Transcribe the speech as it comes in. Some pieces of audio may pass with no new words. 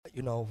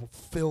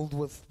filled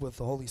with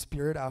the Holy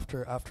Spirit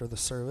after the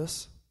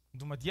service.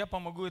 Думает, я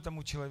помогу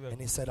этому человеку,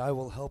 And he said, I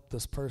will help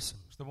this person.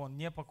 чтобы он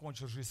не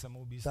покончил жизнь That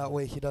самоубийством.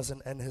 way he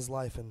doesn't end his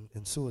life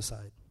in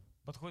suicide.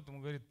 Подходит ему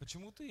и говорит,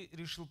 почему ты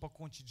решил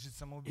покончить жизнь He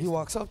самоубийством?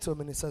 walks up to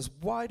him and he says,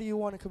 why do you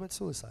want to commit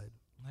suicide?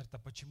 Он говорит, а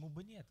почему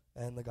бы нет?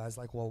 And the guy's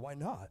like, well, why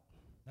not?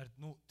 Говорит,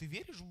 ну ты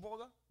веришь в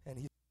Бога?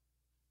 And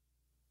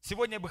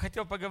Сегодня я бы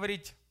хотел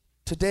поговорить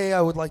today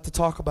I would like to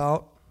talk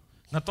about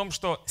на том,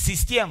 что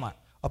система,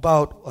 a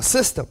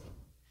system.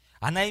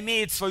 она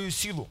имеет свою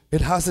силу.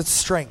 It has its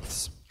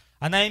strengths.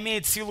 Она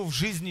имеет силу в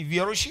жизни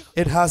верующих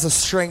It has a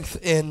strength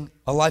in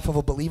a life of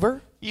a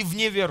believer и в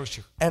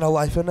неверующих. and a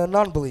life in a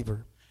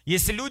non-believer.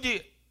 Если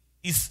люди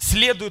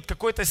исследуют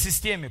какой-то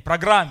системе,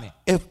 программе,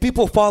 If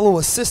people follow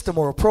a system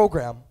or a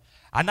program,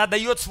 она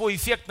дает свой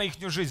эффект на их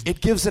жизнь.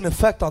 it gives an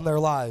effect on their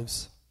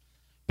lives.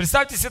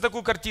 Представьте себе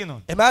такую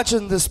картину.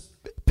 Imagine this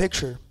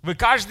picture. Вы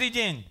каждый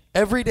день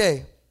Every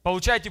day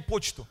получаете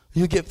почту.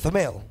 you get the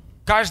mail.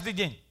 Каждый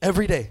день,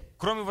 Every day,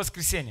 кроме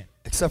воскресенья.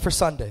 except for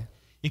Sunday.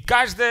 И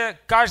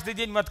каждый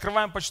день мы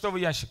открываем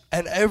почтовый ящик.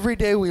 And every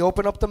day we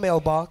open up the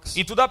mailbox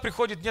И туда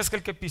приходит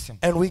несколько писем.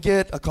 and we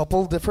get a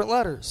couple different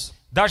letters.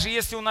 Даже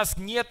если у нас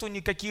нету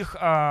никаких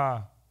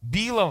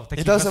биллов, It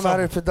таких doesn't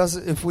matter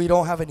особых, if we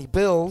don't have any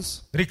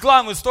bills.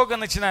 рекламы столько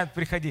начинают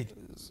приходить.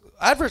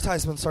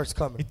 Advertisement starts И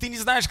coming. ты не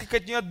знаешь, как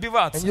от нее And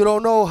отбиваться. you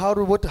don't know how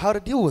to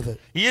deal with it.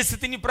 И если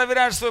ты не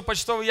проверяешь свой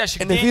почтовый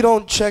ящик And if you день,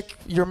 don't check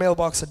your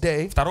mailbox a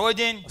day, второй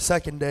день, a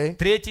second day,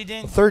 третий a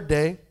день, third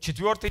day,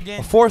 четвертый a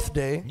день, fourth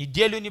day,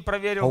 неделю не a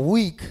проверил,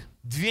 week,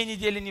 2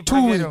 недели не 2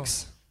 проверил.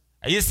 weeks.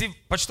 А если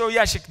почтовый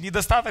ящик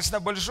недостаточно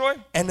большой,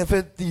 And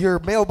if your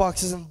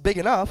mailbox isn't big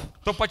enough,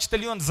 то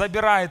почтальон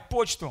забирает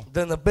почту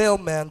then the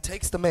mailman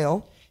takes the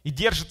mail и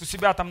держит у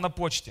себя там на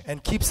почте.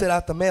 and keeps it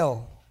at the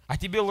mail. А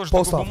тебе ложит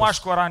Post такую office.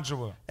 бумажку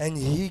оранжевую And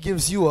he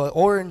gives you an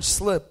orange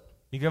slip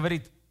и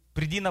говорит,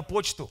 приди на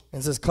почту,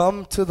 and says,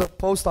 come to the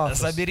post office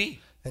забери.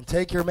 and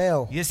take your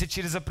mail. Если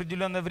через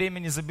определенное время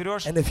не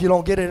заберешь, And if you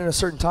don't get it in a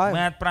certain мы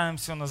time, отправим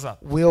все назад.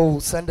 we'll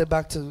send it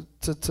back to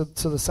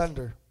the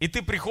sender. И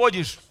ты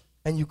приходишь,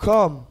 And you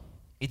come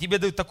и тебе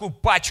дают такую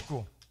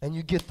пачку and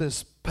you get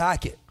this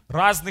packet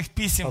разных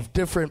писем. of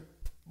different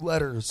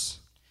letters.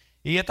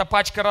 И эта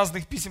пачка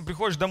разных писем,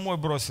 приходишь домой,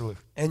 бросил их.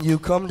 And you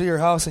come to your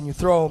house and you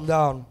throw them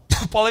down.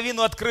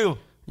 Половину открыл.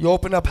 You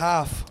open up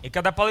half. И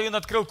когда половину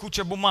открыл,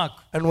 куча бумаг.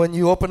 And when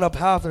you open up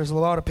half, there's a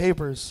lot of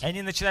papers. И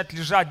они начинают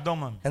лежать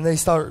дома. And they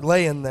start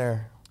laying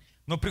there.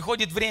 Но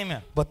приходит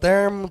время, But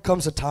there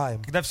comes a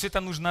time когда все это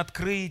нужно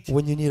открыть,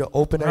 when you need to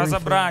open everything,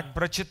 разобрать,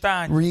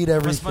 прочитать, read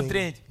everything,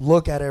 посмотреть.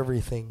 look at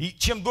everything. И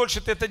чем дольше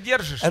ты это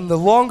держишь, And the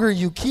longer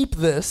you keep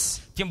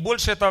this, тем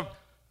больше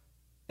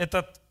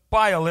этот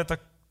пайл, эта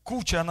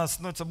куча, она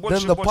становится больше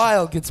then и the больше.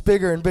 pile gets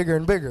bigger and bigger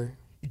and bigger.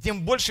 И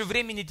тем больше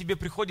времени тебе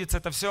приходится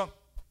это все.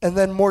 And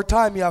then more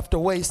time you have to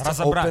waste to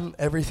Разобрать. open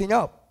everything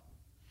up.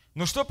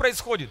 Но что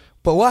происходит?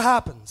 But what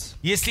happens?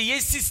 Если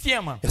есть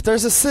система, If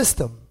there's a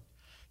system,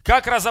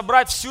 как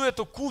разобрать всю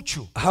эту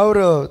кучу, how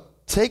to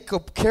take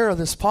care of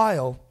this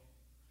pile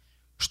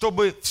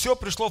чтобы все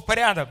пришло в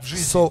порядок в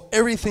жизни. so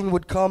everything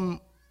would come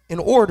in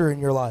order in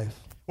your life.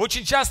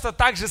 Очень часто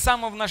так же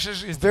самое в нашей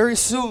жизни.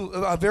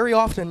 Very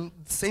often,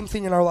 same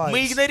thing in our Мы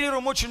lives.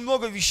 игнорируем очень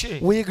много вещей.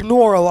 We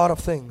ignore a lot of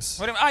things.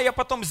 Говорим, я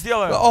потом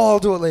сделаю, Oh, I'll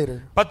do it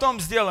later. потом Oh,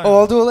 сделаю,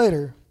 I'll do it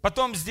later.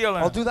 потом I'll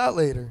сделаю, do that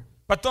later.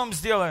 потом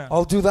сделаю,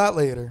 I'll do that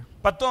later.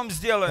 потом And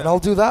сделаю. I'll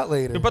do that И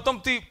later.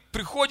 потом ты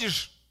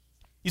приходишь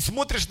и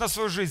смотришь на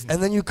свою жизнь. And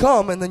then you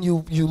come and then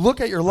you look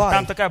at your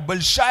Там life такая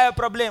большая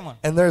проблема,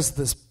 and there's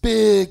this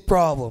big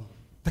problem,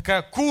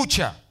 такая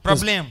куча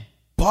проблем.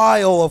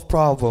 pile of И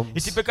problems.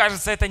 тебе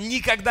кажется, это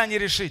никогда не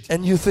решить.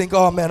 And you think,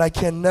 oh man, I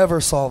can never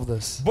solve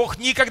this. Bог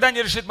никогда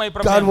не решит мои God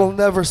will проблемы.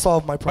 never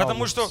solve my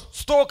Потому problems. что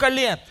столько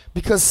лет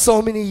Because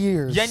so many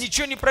years, я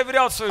ничего не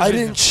проверял в своей I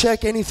жизни. didn't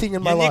check anything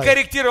in my Я не life.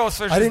 корректировал в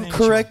своей I жизни didn't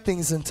ничего. correct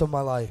things into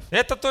my life.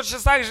 Это точно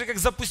так же, как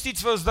запустить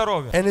свое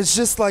здоровье. And it's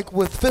just like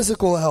with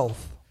physical health.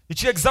 И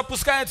человек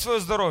запускает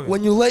свое здоровье.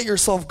 When you let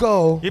yourself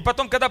go, И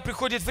потом, когда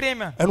приходит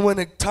время, and when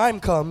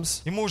time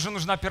comes, ему уже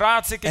нужны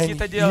операции and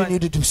какие-то you делать. need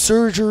to do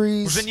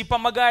surgeries, Уже не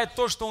помогает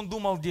то, что он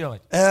думал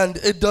делать. and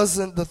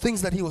the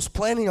things that he was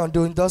planning on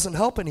doing doesn't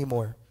help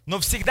anymore. Но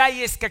всегда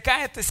есть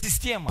какая-то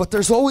система, But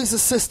there's always a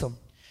system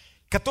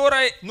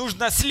которой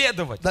нужно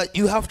следовать. that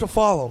you have to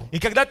follow. И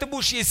когда ты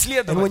будешь ей And when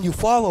следовать, you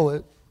follow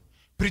it,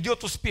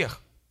 придет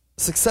успех.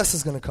 success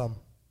is going to come.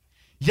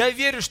 Я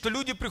верю, что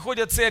люди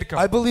приходят в I церковь,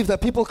 believe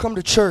that people come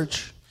to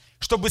church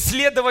чтобы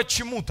следовать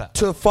чему-то,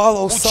 to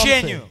follow something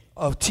Учению.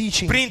 of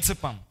teaching,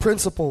 принципам,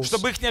 principles,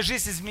 чтобы их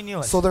жизнь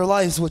изменилась. so their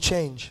lives will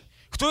change.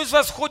 Кто из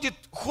вас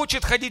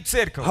хочет ходить в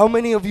церковь? How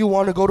many of you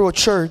want to go to a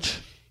church,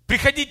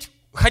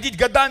 Ходить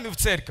годами в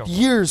церковь.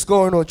 years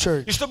going to a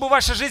church, И чтобы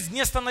ваша жизнь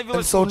не and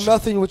становилась so лучше.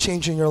 nothing would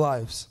change in your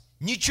lives?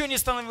 Ничего не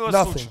становилось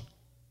Nothing. лучше.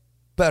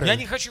 Better. Я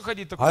не хочу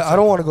ходить в такую I don't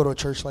церковь. want to go to a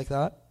church like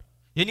that.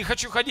 Я не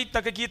хочу ходить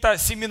на какие-то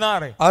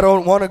семинары. I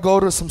don't want to go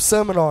to some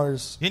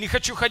seminars. Я не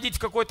хочу ходить в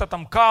какой-то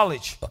там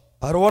колледж.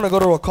 I don't want to go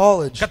to a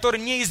college который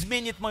не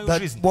изменит мою that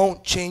жизнь.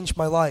 won't change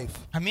my life.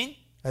 Аминь.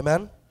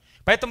 Amen?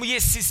 Поэтому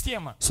есть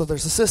система. So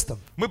there's a system.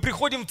 Мы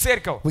приходим в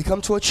церковь, We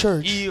come to a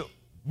church, и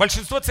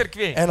большинство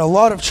церквей, and a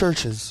lot of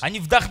churches, они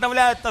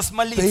вдохновляют нас they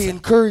молиться.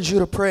 encourage you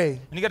to pray.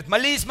 Они говорят,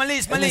 молись,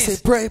 молись, And they say,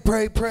 молись. pray,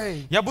 pray,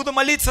 pray. Я буду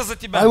молиться за I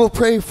тебя. will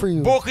pray for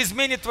you. Бог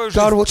изменит твою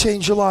God жизнь. will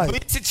change your Но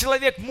life. если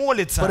человек But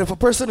молится if a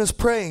person is и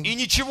praying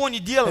ничего не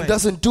and делает,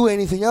 doesn't do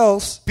anything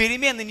else,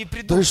 перемены не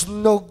придут.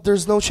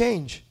 there's no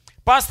change.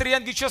 Пастор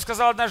Ян Гичо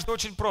сказал однажды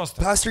очень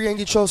просто. Pastor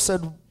Yangi Cho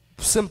said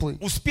simply,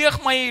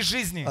 Успех моей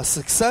жизни a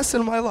success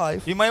in my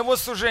life и моего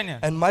служения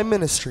and my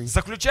ministry,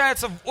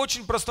 заключается в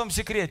очень простом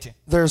секрете.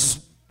 there's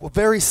a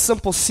very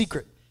simple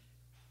secret.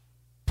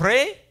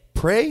 Pray,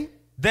 Pray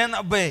then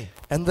obey.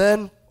 and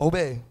then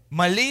obey.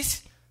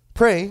 Молись,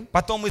 Pray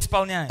потом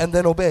исполняй. and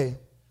then obey.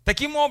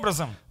 Таким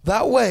образом,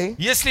 That way,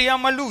 если я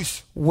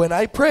молюсь, when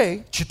I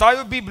pray,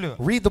 читаю Библию,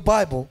 read the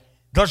Bible,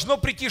 должно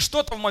прийти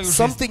что-то в мою жизнь,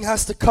 something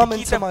has to come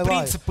into Какие-то my life.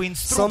 принципы, Some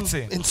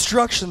инструкции,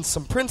 instructions,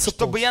 some principles.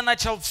 чтобы я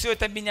начал все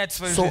это менять в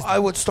своей So жизни. I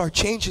would start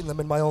changing them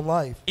in my own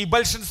life. И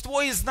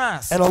большинство из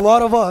нас And a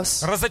lot of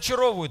us,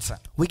 разочаровываются,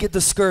 we get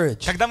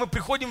discouraged когда мы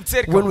приходим в when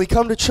церковь, we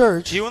come to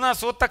church и у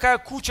нас вот такая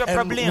куча and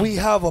проблем. we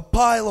have a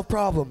pile of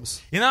problems.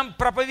 И нам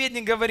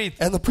проповедник говорит,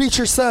 And the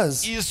preacher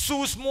says,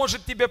 Иисус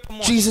может тебе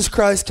помочь. Jesus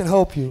Christ can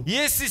help you.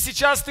 Если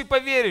сейчас ты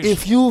поверишь,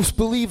 If you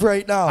believe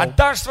right now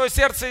отдашь свое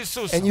сердце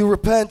Иисусу, and you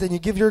repent and you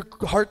give your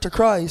heart to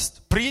Christ,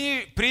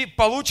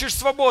 получишь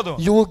свободу,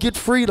 you will get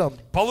freedom.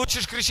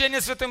 получишь крещение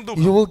Святым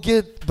Духом, You will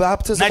get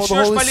baptism of the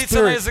Начнешь Holy молиться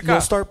на Spirit. языках.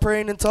 You'll start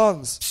praying in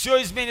tongues.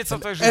 все изменится в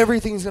твоей жизни.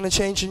 Everything's going to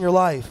change in your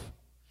life.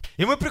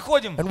 И мы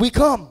приходим And we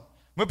come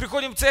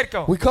в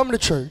церковь, to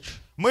church.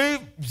 мы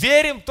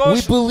верим в то,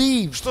 We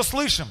believe что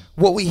слышим,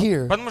 what we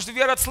hear потому что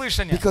вера от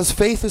слышания. because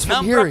faith is from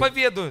Нам hearing.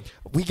 проповедуют,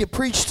 We get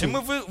preached и мы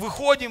to.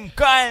 выходим,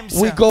 каемся,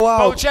 We go out,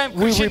 получаем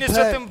we крещение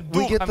Святым repent,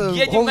 we get Духом, the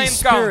едем на Holy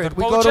энкаунтер, Spirit,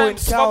 we go to получаем encounter,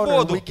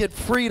 свободу, we get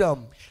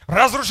freedom.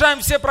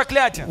 разрушаем все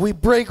проклятия, We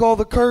break all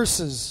the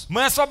curses.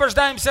 мы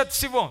освобождаемся от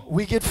всего.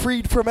 We get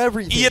freed from И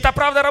everything. это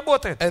правда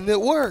работает. And it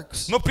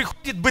works. Но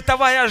приходит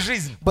бытовая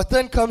жизнь. But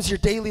then comes your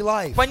daily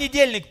life.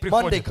 Понедельник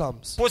Monday приходит.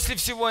 comes. После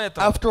всего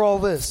этого. After all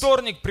this,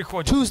 Вторник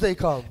приходит. Tuesday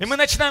comes. И мы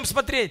начинаем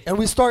смотреть. And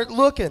we start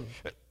looking.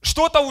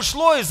 Что-то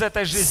ушло из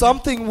этой жизни.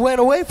 Something went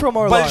away from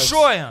our lives.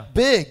 Большое.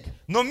 Big.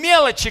 Но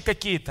мелочи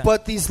какие-то,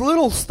 But these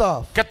little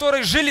stuff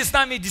которые жили с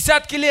нами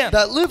десятки лет,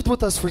 that lived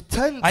with us for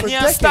они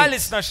decades,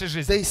 остались в нашей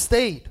жизни. they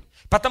stayed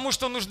Потому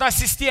что нужна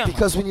система.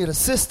 because we need a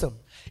system.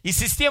 И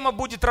система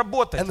будет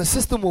работать, And the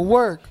system will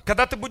work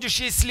когда ты будешь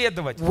ей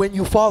исследовать. when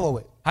you follow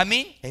it.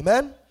 Аминь.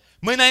 Amen?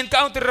 Мы на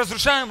энкаунтере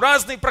разрушаем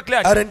разные At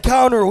проклятия.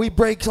 Encounter, we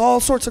break all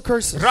sorts of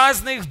curses.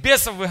 Разных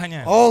бесов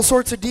выгоняем. All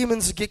sorts of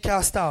demons get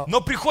cast out.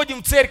 Но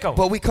приходим в церковь,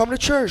 But we come to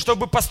church,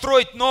 чтобы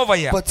построить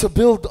новое, but to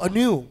build a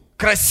new,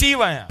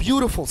 красивое,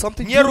 beautiful,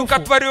 something beautiful,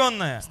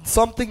 нерукотворенное,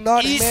 something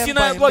not in man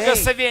истинное by man,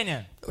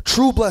 благословение, a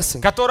true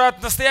blessing которое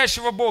от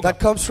настоящего Бога. that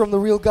comes from the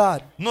real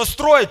God. Но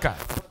стройка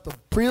The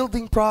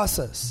building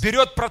process,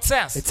 берет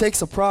процесс. it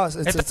takes a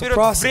process. Это It's a берет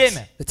process.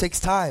 время. It takes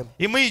time.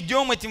 И мы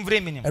идем этим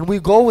временем. And we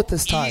go with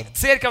this И time.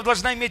 церковь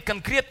должна иметь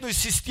конкретную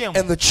систему,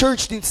 And the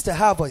church needs to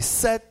have a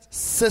set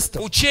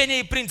system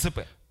учения и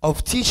принципы.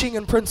 of teaching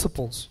and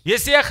principles.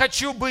 Если я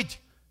хочу быть,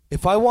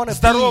 If I want to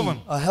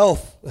Здоровым. be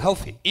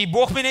healthy, и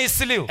Бог меня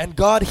исцелил, and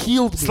God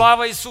healed me,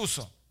 слава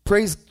Иисусу.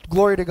 praise,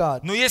 glory to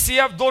God. Но если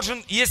я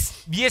должен,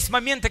 есть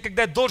моменты,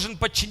 когда я должен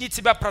подчинить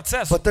себя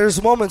процессу. But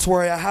there's moments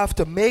where I have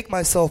to make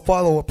myself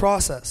follow a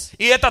process.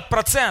 И этот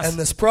процесс And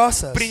this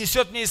process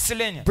принесет мне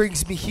исцеление.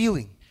 brings me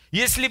healing.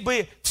 Если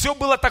бы все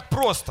было так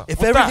просто, If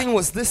вот так, everything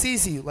was this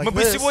easy, like мы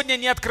бы this, сегодня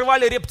не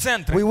открывали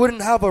реп-центры we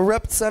wouldn't have a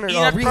rep center, и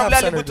a не rehab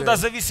отправляли бы center туда there.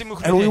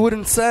 зависимых And we людей.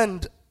 wouldn't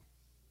send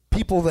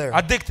people there,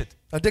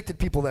 addicted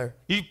people there.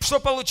 И что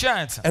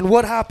получается? And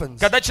what happens?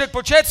 Когда человек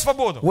получает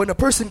свободу, When a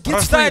person gets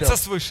рождается freedom,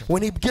 свыше,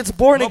 when he gets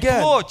born но again,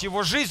 плоть,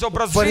 его жизнь,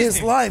 образ but his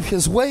жизни, life,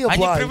 his way of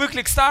они life,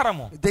 привыкли к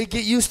старому. they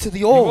get used to the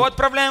Его old.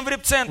 отправляем в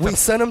реп-центр. We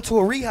send him to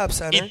a rehab И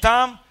center.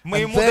 там мы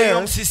And ему there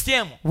даем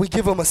систему, We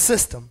give him a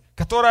system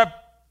которая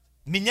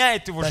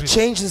меняет его that жизнь.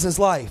 changes his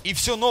life. И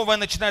все новое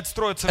начинает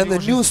строиться в And его the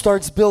new жизни.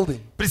 starts building.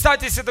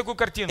 Представьте себе такую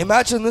картину.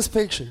 Imagine this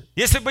picture.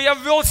 Если бы я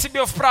ввел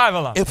себе в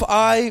правило, If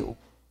I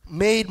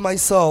made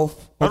myself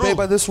obey Rule.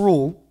 by this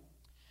rule,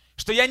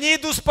 что я не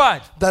иду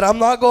спать, that I'm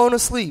not going to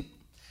sleep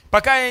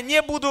пока я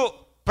не буду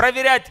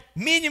проверять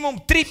минимум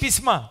 3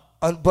 письма.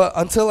 but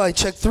until I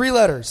check 3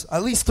 letters,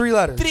 at least 3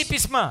 letters. 3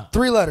 письма.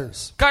 3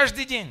 letters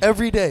Каждый день.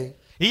 every day.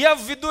 И я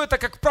введу это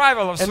как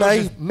правило в And свою I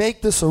жизнь.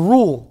 make this a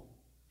rule.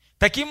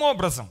 Таким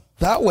образом,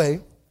 That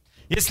way,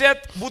 если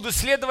я буду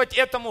следовать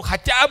этому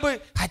хотя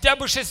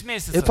бы 6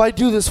 месяцев, if I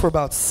do this for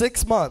about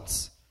 6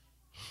 months,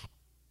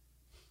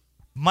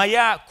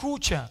 моя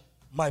куча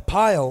my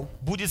pile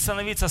будет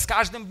становиться с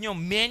каждым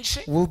днем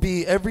меньше. will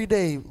be every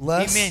day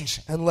less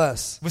меньше. and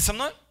less. Вы со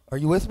мной? Are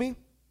you with me?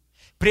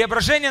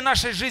 Преображение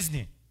нашей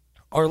жизни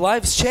Our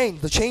lives change.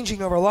 The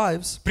changing of our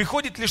lives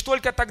приходит лишь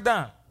только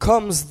тогда,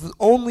 comes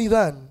only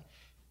then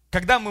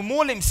когда мы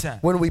молимся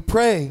when we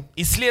pray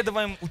и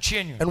следуем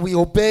учению, and we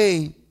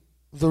obey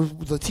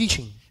the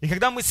teaching, и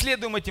когда мы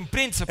следуем этим and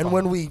принципам,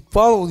 when we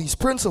follow these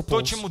то,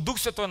 principles, чему Дух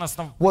Святой нас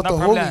what the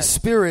Holy направляет,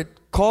 Spirit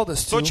called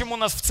us то, to, чему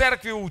нас в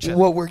церкви учат,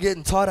 what we're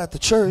getting taught at the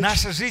church,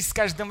 наша жизнь с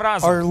каждым our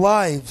разом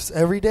lives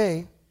every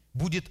day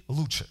будет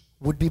лучше.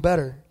 would be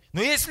better.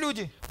 Но есть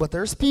люди, But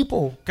there's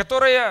people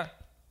которые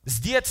с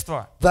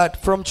детства,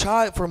 that from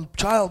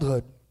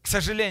childhood, к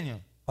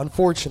сожалению,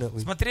 unfortunately,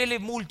 смотрели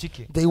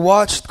мультики, they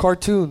watched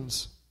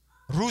cartoons,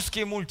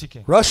 русские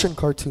мультики. Russian И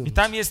cartoons,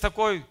 там есть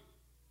такой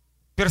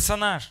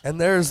персонаж, and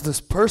there's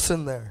this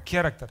person there,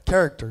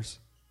 characters.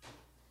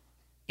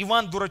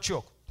 Иван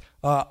Дурачок.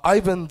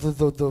 Ivan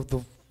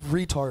the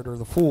retard or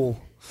the fool.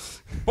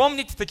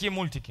 Помните такие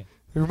мультики?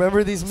 You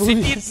remember these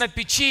Сидит movies? на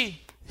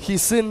печи,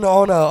 He's sitting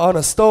on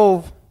a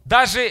stove.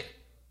 даже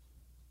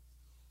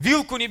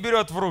вилку не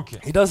берет в руки.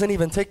 He doesn't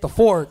even take the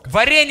fork,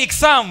 Вареник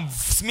сам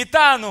в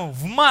сметану,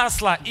 в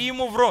масло и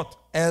ему в рот.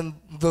 and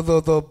the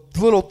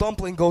little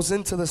dumpling goes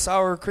into the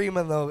sour cream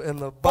and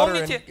the butter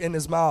Помните? in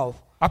his mouth.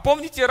 А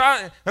помните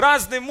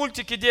разные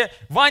мультики, где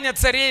Ваня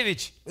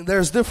Царевич,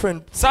 There's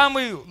different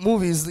самый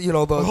movies, you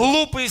know, the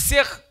глупый из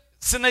всех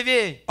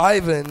сыновей,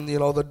 Ivan, you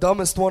know, the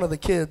dumbest one of the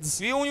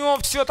kids, и у него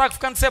все так в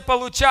конце and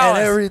получалось,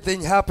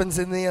 everything happens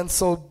in the end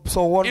so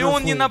и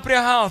он не wonderfully,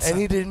 напрягался. and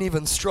he didn't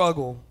even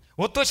struggle.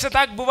 Вот точно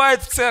так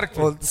бывает в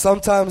церкви. Well,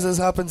 sometimes this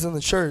happens in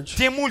the church.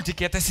 Те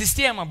мультики, это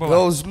система была.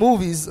 Those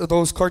movies,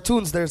 those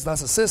cartoons, that's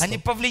a Они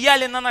system.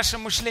 повлияли на наше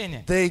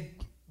мышление. They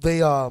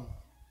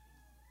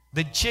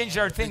They changed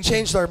our thinking.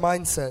 changed our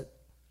mindset,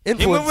 И мы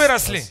influenced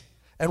выросли. us,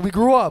 and we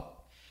grew up.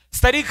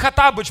 Старик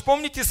Хаттабыч,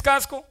 помните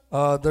сказку?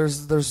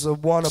 There's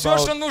one Все, about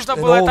что нужно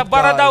an было, это old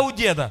борода guy. у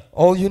деда.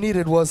 All you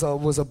needed was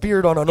a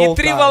beard on an И old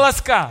 3 guy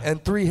волоска.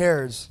 and 3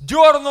 hairs.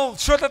 Дернул,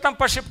 что-то там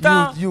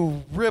пошептал.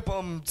 You rip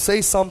them,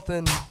 say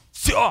something,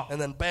 Все. and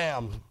then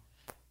bam.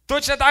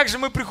 Точно так же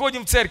мы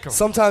приходим в церковь.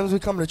 Sometimes we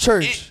come to И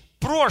church,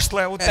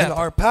 прошлое вот and это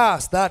our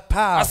past, that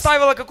past,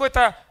 оставило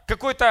какой-то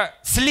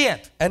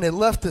след and it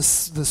left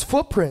this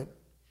footprint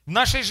в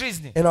нашей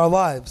жизни. in our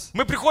lives.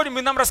 Мы приходим,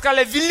 и нам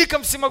рассказали о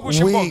великом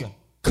всемогущем We Боге.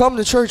 come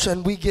to church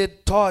and we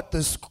get taught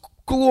this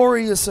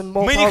glorious and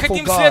Мы не powerful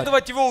хотим God.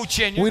 следовать Его We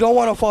учению, don't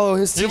want to follow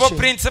His Его teaching,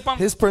 принципам.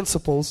 His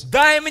principles.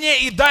 Дай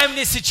мне и дай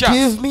мне сейчас.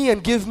 Give me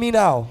and give me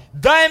now.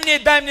 Дай мне и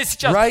дай мне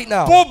сейчас. Right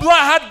now. По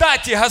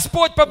благодати,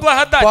 Господь, по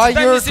благодати. By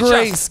Дай мне your сейчас.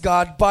 grace,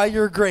 God, by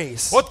your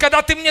grace. Вот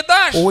когда ты мне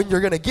дашь, Or when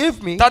you're going to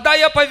give me, тогда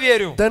я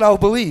поверю. then I'll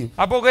believe.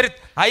 А Бог говорит,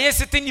 а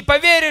если ты не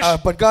поверишь,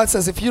 But God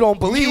says if you don't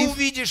не believe,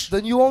 увидишь.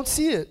 then you won't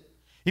see it.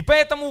 И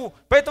поэтому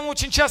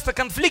очень часто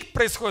конфликт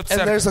происходит в And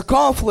церкви. there's a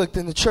conflict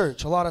in the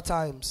church a lot of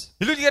times.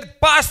 И люди говорят,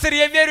 пастор,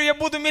 я верю, я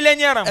буду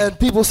миллионером. And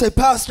people say,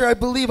 Pastor, I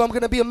believe I'm going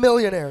to be a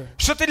millionaire.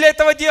 Что ты для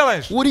этого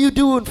делаешь? What are you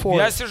doing for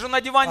Я it? сижу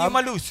на диване и I'm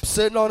молюсь.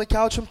 sitting on the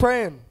couch and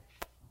praying.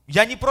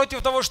 Я не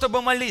против того,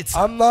 чтобы молиться.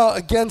 I'm not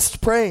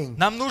against praying.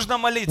 Нам нужно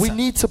молиться. We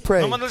need to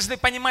pray. Но мы должны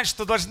понимать,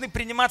 что должны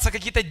приниматься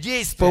какие-то But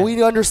действия. we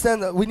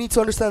need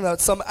to understand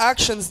that some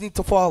actions need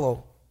to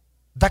follow.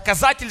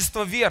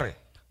 Доказательство веры.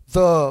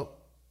 The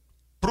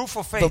Proof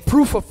of the faith.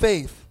 proof of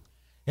faith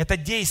Это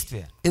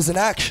действие. is an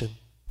action.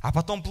 А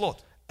потом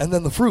плод. And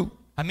then the fruit.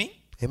 Аминь.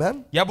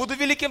 Amen? Я буду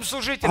великим I'm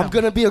служителем.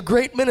 going to be a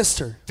great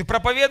minister. Ты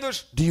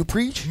проповедуешь? Do you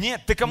preach?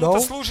 Нет. Ты кому-то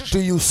No. служишь? Do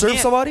you serve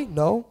Нет. somebody?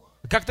 No.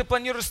 Как ты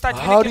планируешь стать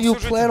How do великим you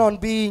plan служителем? on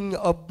being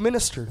a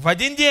minister? В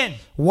один день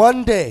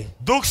One day,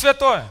 Дух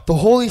Святой the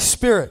Holy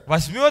Spirit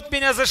возьмет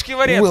меня за will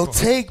шкиворетку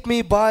take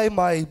me by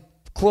my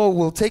clothes,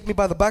 will take me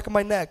by the back of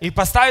my neck. и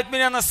поставит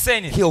меня на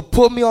сцене. He'll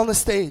put me on the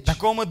stage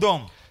Такой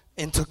дом.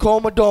 in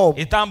Tacoma Dome.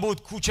 И там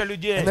будет куча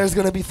людей. And there's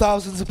going to be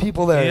thousands of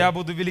people И я there.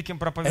 буду великим And I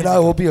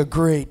проповедником. will be a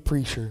great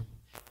preacher.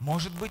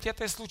 Может быть,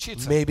 это и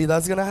случится. Maybe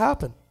that's going to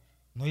happen.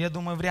 Но я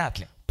думаю, вряд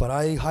ли. But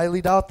I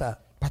highly doubt that.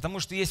 Потому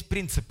что есть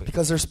принципы,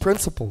 Because there's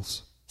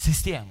principles.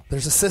 системы,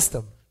 There's a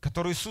system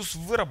которые Иисус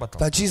выработал.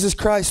 that Jesus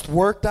Christ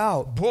worked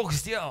out. Бог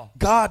сделал.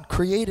 God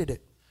created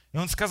it. И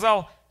Он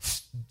сказал,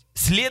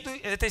 следуй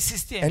этой And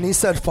системе, He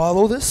said,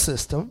 follow this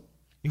system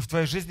и в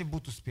твоей жизни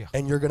будет успех.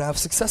 and you're going to have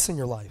success in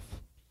your life.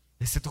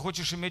 Если ты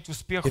хочешь иметь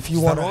успех If в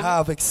you want to здоровье,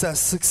 have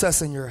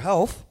success in your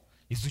health,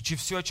 изучи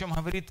все, о чем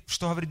говорит,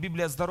 что говорит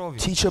Библия о здоровье.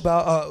 teach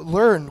about,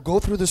 learn, go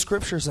through the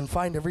scriptures and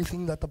find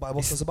everything that the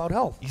Bible says about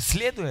health.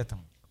 Исследуй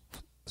этому.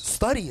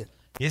 Study it.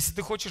 Если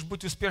ты хочешь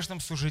быть успешным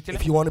служителем,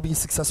 If you want to be a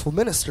successful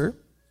minister,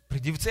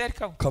 приди в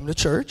церковь. come to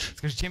church.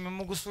 Скажи, чем я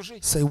могу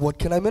служить? Say, what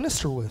can I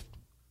minister with?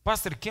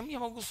 Пастор, кем я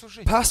могу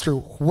служить? Pastor,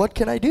 what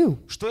can I do?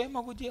 Что я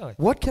могу делать?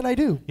 What can I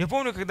do? Я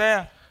помню, когда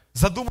я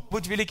задумал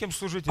быть великим I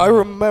служителем,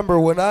 remember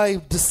when I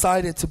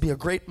decided to be a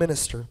great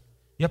minister,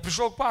 я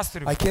пришел к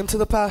пастору, I came to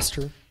the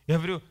pastor я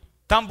говорю,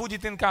 там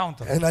будет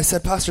энкаунтер. and I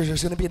said, Pastor,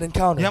 there's going to be an Я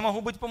encounter.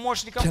 могу быть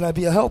помощником? Can I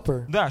be a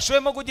helper? Да, что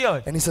я могу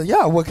делать? And he said,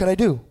 yeah, what can I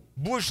do?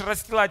 Будешь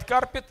расстилать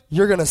карпет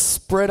You're going to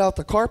spread out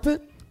the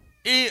carpet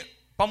и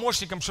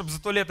помощником, чтобы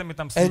за туалетами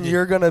там and следить.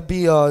 you're going to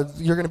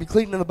be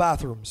cleaning the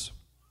bathrooms.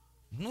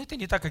 Ну, это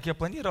не так, как я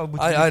планировал быть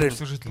I великим didn't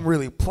служителем.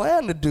 really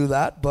plan to do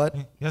that, but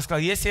Я сказал,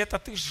 если это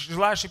ты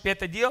желаешь, чтобы я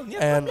это делал,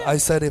 нет and проблем. I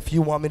said, if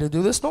you want me to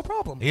do this, no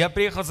problem. И я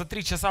приехал за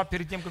 3 часа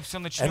перед тем, как все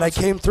And I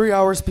начнется. came 3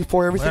 hours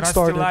before Мы everything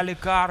started. расстилали We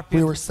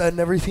карпет, were setting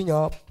everything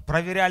up.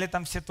 проверяли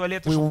там все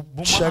туалеты, We чтобы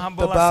checked бумага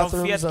the была, bathrooms,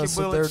 салфетки so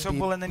было, there'd все be-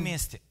 было на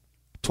месте.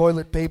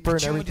 Toilet paper and О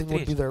чем everything идет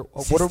would be речь? there.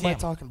 What am I Система.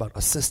 talking about?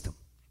 A system.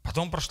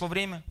 Потом прошло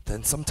время,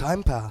 Then some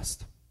time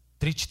passed.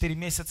 3-4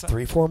 месяца,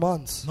 3-4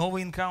 months.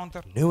 новый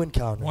энкаунтер. New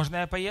encounter. Можно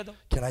я поеду?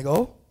 Can I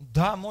go?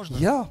 Да, можно.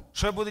 Yeah.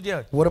 Что я буду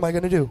делать? What am I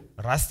going to do?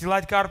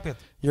 Расстилать карпет.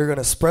 You're going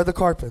to spread the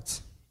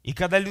carpets. И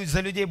когда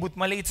за людей будут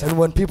молиться, And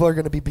when people are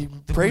going to be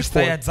ты prayed будешь for,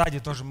 стоять сзади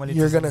тоже молиться.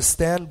 you're за going to них.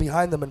 stand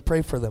behind them and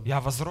pray for them. Я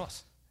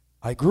возрос.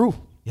 I grew.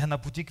 Я на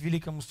пути к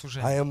великому I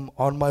служению. am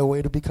on my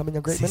way to becoming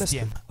a great minister.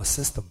 Система. A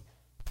system.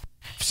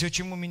 Все,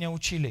 чему меня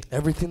учили,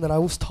 Everything that I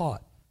was taught,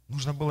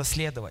 нужно было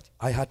следовать.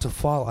 I had to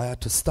follow. I had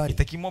to И study.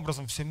 таким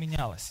образом все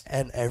менялось.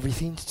 And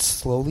everything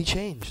slowly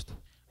changed.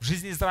 В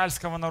жизни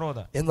израильского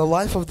народа In the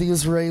life of the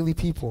Israeli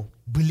people,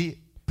 были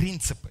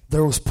принципы,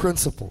 there was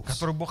principles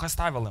которые Бог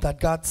оставил им. that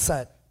God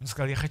set. Он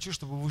сказал, я хочу,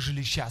 чтобы вы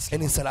жили And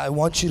счастливо, He said, I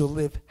want you to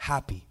live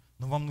happy,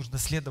 но вам нужно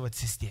следовать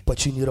системе.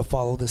 but you need to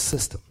follow this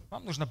system.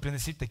 Вам нужно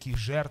приносить такие You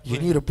жертвы.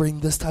 need to bring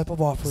this type of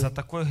За offering.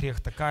 такой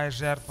грех такая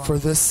жертва. For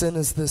this sin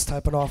is this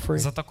type of offering.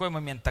 За такой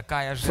момент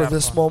такая For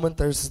this жертва. moment,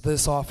 there's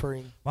this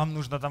offering. Вам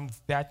нужно там в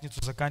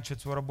пятницу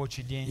заканчивать свой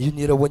рабочий день, You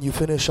need to, when you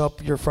finish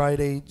up your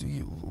Friday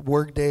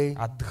work day,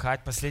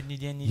 отдыхать последний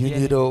день you need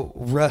недели. to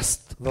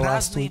rest the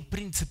last Разные week.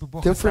 принципы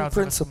Бог Different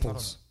оставил израильскому народу.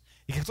 principles.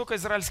 И как только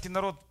израильский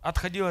народ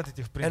отходил от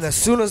этих And as принципов,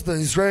 soon as the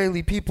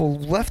Israeli people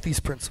left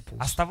these principles,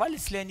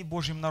 оставались ли они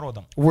Божьим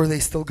народом? were they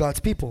still God's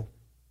people?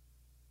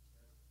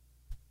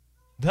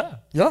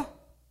 Да, Yeah,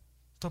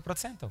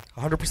 100%.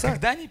 100%.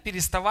 Когда они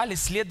переставали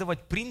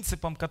следовать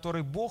принципам,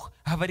 которые Бог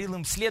говорил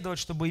им следовать,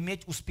 чтобы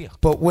иметь успех.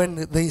 But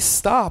when they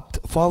stopped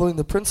following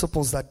the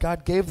principles that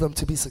God gave them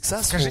to be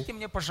successful, Скажите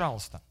мне,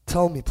 пожалуйста,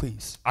 tell me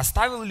please,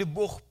 оставил ли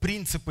Бог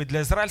принципы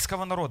для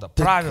израильского народа,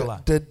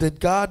 правила, did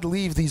God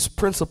leave these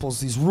principles,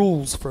 these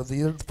rules for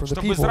the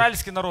чтобы people,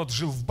 израильский народ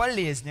жил в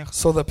болезнях,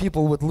 so that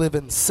people would live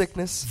in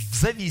sickness, в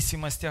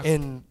зависимостях,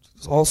 in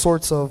all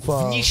sorts of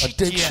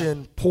нищете.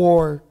 addiction,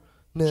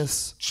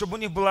 poorness, чтобы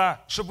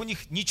у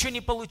них ничего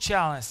не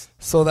получалось,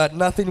 so that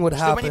nothing would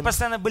чтобы они happen,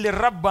 постоянно были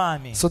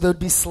рабами. so there'd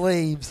be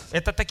slaves?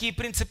 Это такие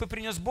принципы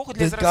принес Бог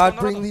для Did израильского God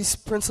bring народа? these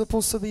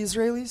principles to the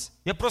Israelis?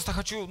 Я просто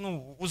хочу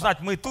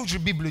узнать, мы тут же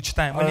Библию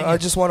читаем или I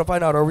нет? just want to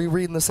find out, are we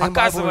reading the same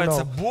Bible or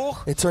Оказывается, no?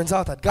 Бог It turns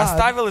out that God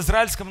оставил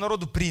израильскому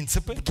народу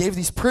принципы gave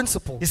these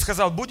principles, и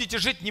сказал, будете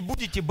жить, не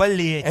будете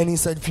болеть. and He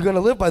said, if you're going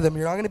to live by them,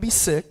 you're not going to be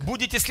sick.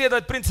 Будете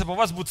следовать принципам, у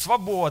вас будет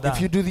свобода.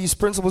 If you do these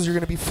principles, you're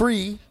going to be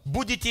free,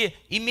 Будете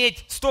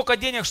иметь столько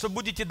денег, что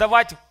будете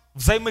давать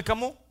взаймы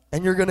кому?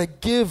 and you're going to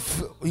have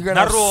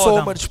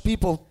so Народам. much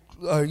people.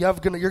 You're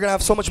going to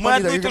have so much Мы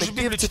money that одну и you're ту going же to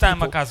Библию give to читаем,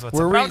 people. оказывается.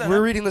 We're Правда, да?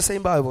 reading the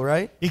same Bible,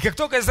 right? И как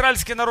только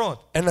израильский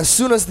народ And as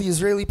soon as the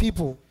Israeli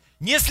people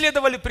не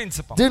следовали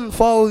принципам, didn't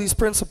follow these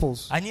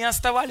principles, они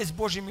оставались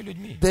Божьими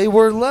людьми. they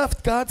were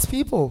left God's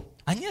people.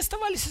 Они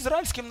оставались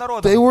израильским They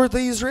народом. were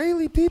the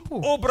Israeli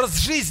people. Образ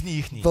жизни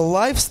их The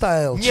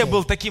lifestyle не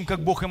был change таким,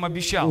 как Бог им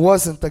обещал.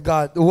 wasn't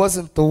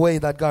the way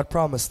that God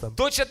promised them.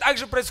 Точно так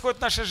же происходит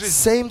в нашей жизни.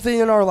 Same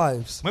thing in our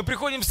lives. Мы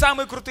приходим в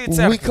самые крутые We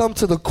церкви. come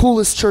to the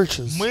coolest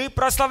churches. Мы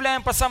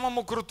прославляем по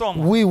самому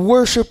крутому. We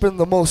worship in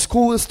the most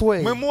coolest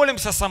way. Мы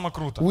молимся самое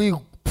круто. We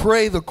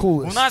pray the У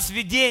coolest. нас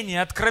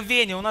видение,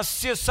 откровение, у нас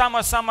все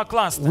самое-самое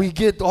классное. We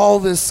get all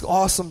this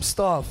awesome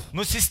stuff.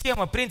 Но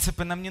система,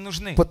 принципы нам не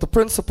нужны. But the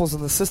principles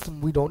in the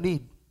system we don't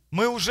need.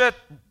 Мы уже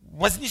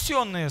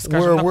вознесенные,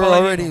 скажем, We're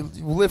already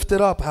наполовину. lifted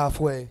up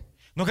halfway.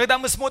 Но когда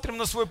мы смотрим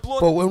на свой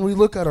плод, But when we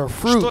look at our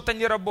fruit, что-то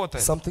не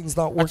работает. something's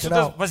not working Отсюда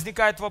out.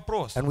 возникает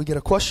вопрос. And we get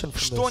a question from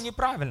Что this.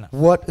 неправильно?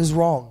 What is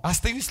wrong?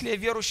 Остаюсь ли я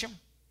верующим?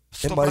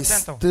 Am I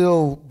 100%.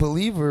 still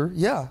believer?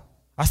 Yeah.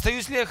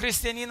 Остаюсь ли я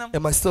христианином?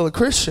 Am I still a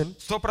Christian?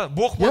 100%.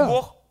 Бог мой Yeah.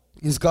 Бог.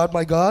 Is God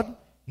my God?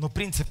 Но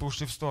принципы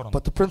ушли в сторону.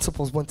 But the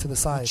principles went to the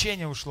side.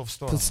 Учение ушло в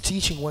сторону. This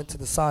teaching went to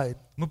the side.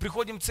 Мы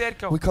приходим в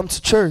церковь, We come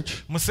to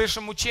church. мы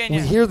слышим We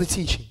учение, hear the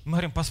teaching. мы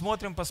говорим,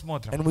 посмотрим.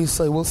 And we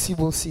say, we'll see,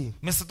 we'll see.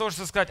 Вместо того,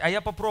 чтобы сказать, а я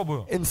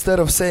попробую. Instead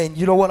of saying,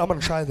 you know what, I'm going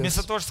to try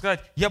Вместо this. того, чтобы сказать,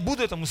 я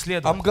буду этому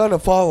следовать. I'm going to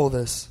follow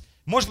this.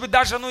 Может быть,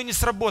 даже оно и не Maybe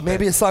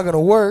сработает, it's not going to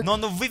work, но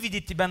оно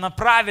выведет тебя на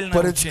правильное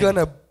but it's going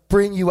учение. to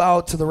bring you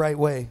out to the right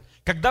way.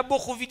 Когда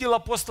Бог увидел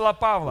апостола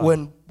Павла,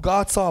 When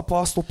God saw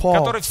Apostle Paul,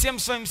 который всем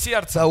своим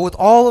сердцем that with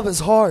all of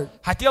his heart,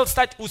 хотел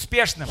стать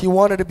успешным, he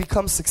wanted to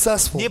become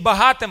successful. не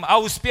богатым, а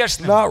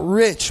успешным. Not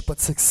rich, but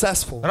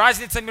successful.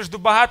 Разница между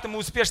богатым и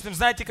успешным,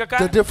 знаете The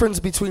какая? difference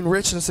between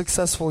rich and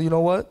successful, you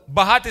know what?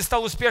 Богатый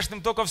стал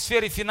успешным только в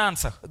сфере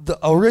финансов.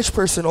 A rich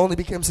person only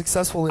became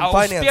successful in А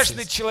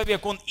успешный finances.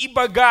 человек, он и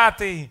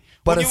богатый,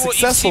 у But a него и в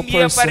successful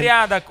семье person,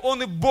 порядок,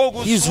 он и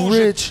Богу He's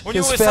служит, rich, у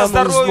него his и со family is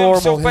здоровьем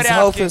все normal, в his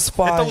health порядке. is Это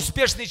fine.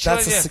 успешный That's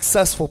a человек.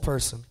 successful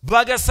person.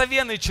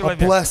 Благословенный человек.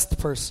 blessed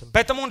person.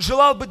 Поэтому он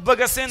желал быть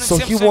благословенным So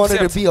всем he своим wanted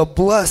to сердцем. be a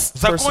blessed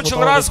person with Закончил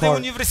all his разные heart. He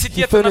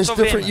университеты на finished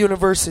то different время.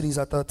 universities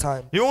at that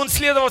time. И он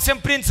следовал всем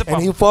And принципам.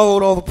 he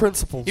followed all the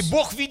principles. И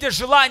Бог, видя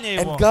желание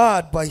And его,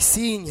 God, by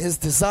seeing his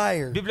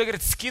desire, Библия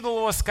говорит, скинул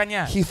его с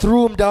коня. he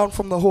threw him down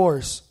from the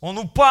horse. Он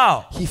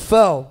упал. He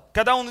fell.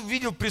 Когда он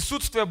увидел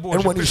присутствие And Божье,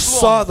 when he пришло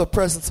saw оно, the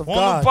presence of он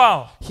God,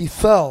 упал. he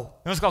fell.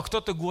 И он сказал,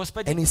 кто ты,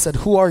 Господи? And he said,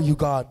 "Who are you,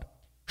 God?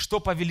 Что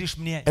повелишь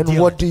мне And делать?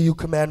 what do you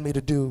command me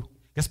to do?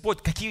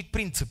 Господь, какие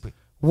принципы?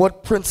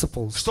 What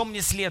principles? Что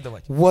мне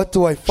следовать, What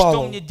do I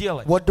follow? мне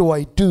делать? What do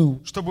I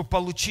do чтобы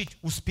получить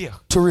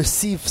успех? to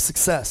receive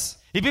success?"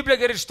 И Библия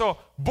говорит, что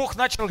Бог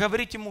начал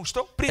говорить ему,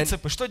 что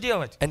принципы, что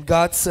делать. And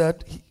God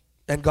said,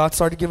 and God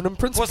started giving him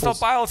Апостол principles.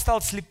 Павел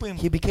стал слепым.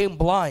 He became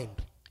blind.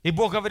 И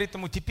Бог говорит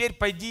ему, теперь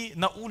пойди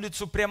на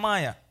улицу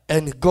прямая.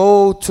 And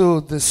go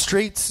to the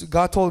straight,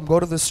 God told him, go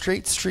to the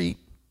straight street,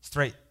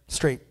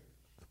 straight.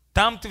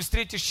 Там ты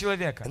встретишь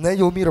человека. And then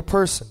you'll meet a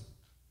person.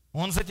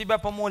 Он за тебя He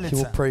will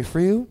помолится. pray for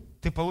you.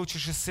 Ты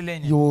получишь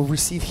исцеление. You will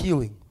receive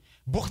healing.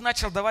 Бог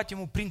начал давать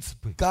ему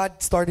принципы. God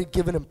started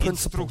giving him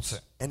principles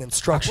Инструкции. and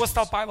instructions.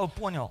 Апостол Павел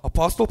понял,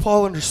 Apostle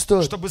Paul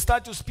understood, чтобы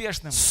стать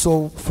успешным,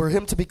 so for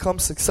him to become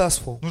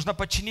successful, нужно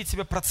подчинить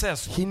себя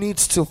процессу, he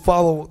needs to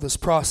follow this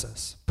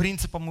process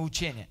принципам и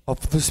учениям. of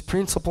these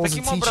principles and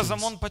Таким образом,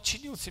 teachings. он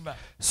подчинил себя.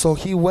 So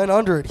he went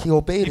under it, he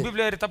obeyed И it.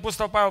 Библия говорит,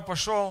 апостол Павел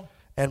пошел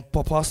And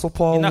Apostle и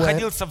Paul went,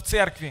 находился в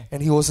церкви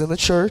and he was in the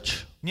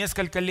church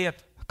несколько лет,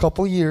 a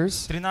couple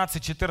years,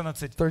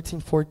 13-14,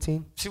 13,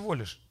 14, всего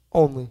лишь.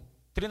 only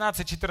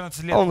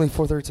 13-14 лет.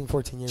 for 13,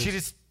 14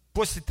 years.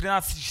 После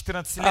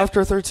 13-14 лет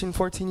After 13,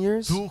 14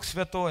 years, Дух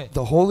Святой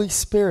the Holy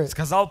Spirit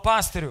сказал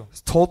пастырю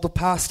told the в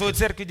той pastor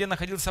церкви, где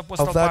находился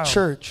апостол of that Павел,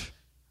 church,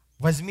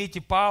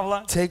 возьмите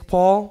Павла, take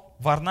Paul,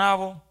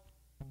 Варнаву,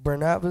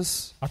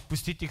 Barnabas,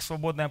 отпустите их в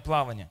свободное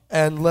плавание.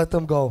 and let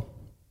them go.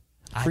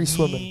 Free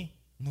swimming. Они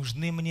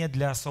нужны мне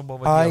для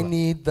особого I дела.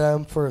 need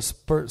them for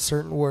a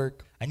certain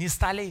work. Они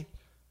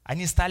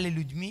стали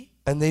людьми,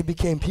 And they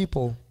became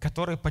people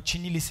которые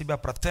подчинили себя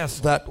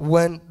процессу, that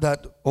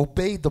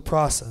obeyed the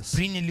process.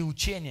 приняли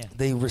учение.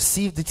 They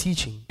received the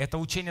teaching, Это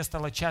учение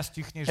стало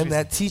частью их and жизни.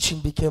 that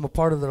teaching became a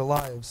part of their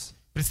lives.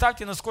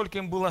 Представьте, насколько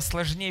им было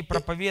сложнее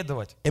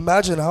проповедовать,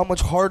 Imagine how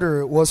much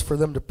harder it was for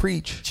them to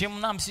preach чем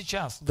нам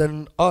сейчас.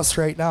 than us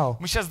right now.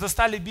 Мы сейчас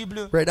достали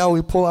Библию, Right now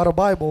we pull out a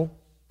Bible,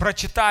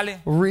 прочитали,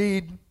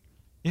 read,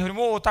 и говорим,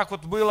 о, вот так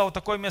вот было, вот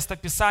такое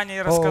местописание,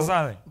 и oh,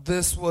 рассказали.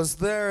 this was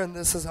there and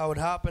this is how it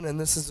happened and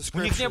this is the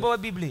У них не scripture. было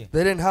Библии.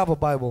 They didn't have a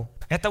Bible,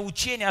 Это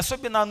учение,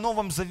 особенно о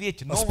Новом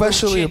Завете, новое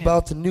especially учение.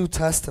 about the New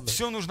Testament.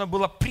 Все нужно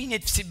было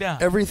принять в себя,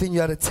 Everything you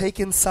had to take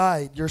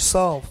inside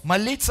yourself,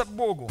 молиться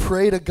Богу,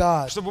 pray to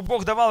God. чтобы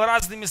Бог давал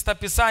разные места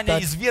Писания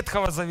That из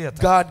Ветхого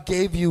Завета. God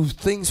gave you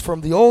things from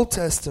the Old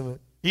Testament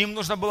И им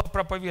нужно было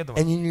проповедовать.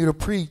 and you need to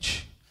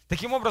preach.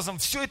 Таким образом,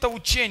 все это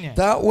учение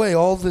That way,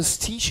 all this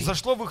teaching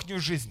зашло в их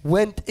жизнь,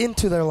 went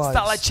into their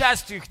стало lives,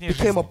 частью их became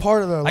a жизни.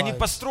 part of their Они lives,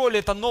 построили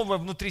это новое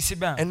внутри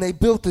себя and they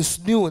built this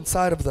new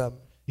inside of them,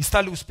 и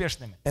стали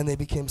успешными. and they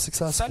became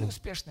Стали successful.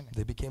 успешными.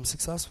 They became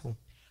successful.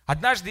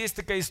 Однажды есть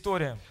такая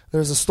история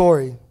There's a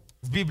story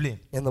в Библии.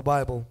 in the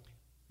Bible.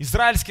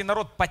 Израильский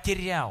народ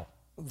потерял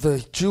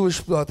The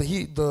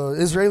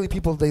Israeli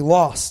people, they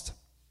lost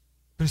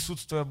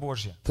присутствие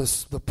Божье.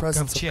 the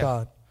presence of Ковчег.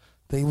 God.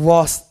 They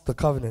lost the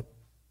covenant.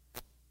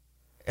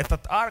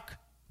 Этот арк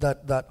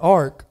That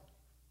ark,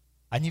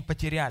 они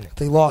потеряли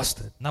they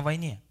lost it на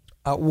войне.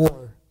 at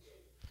war.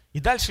 И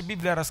дальше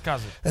Библия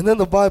рассказывает. And then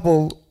the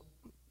Bible,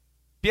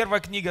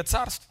 Первая книга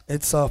Царств,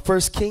 it's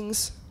 1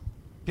 Kings,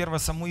 1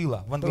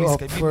 Самуила в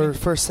английской for Библии,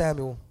 1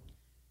 Samuel,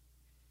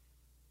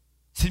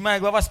 7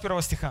 глава с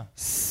 1 стиха.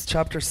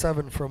 chapter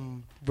 7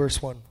 from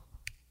verse 1.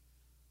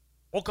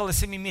 Около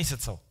 7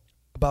 месяцев,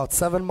 About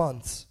 7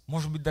 months,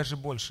 может быть даже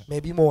больше,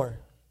 maybe more,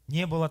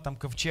 не было там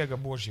ковчега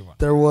Божьего.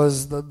 there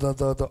was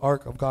the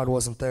ark of God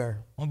wasn't there.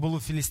 Он был у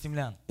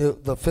филистимлян.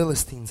 The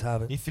Philistines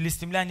have it. И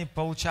филистимляне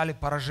получали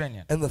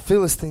поражение. And the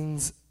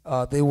Philistines,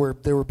 they were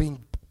being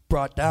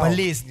brought down.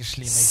 Болезни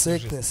шли на их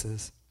жизнь.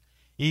 Sicknesses.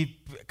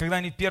 И когда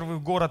они первый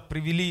город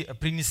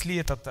принесли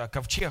этот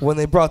ковчег When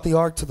they brought the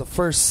ark to the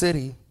first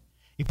city,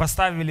 и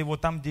поставили его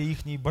там, где их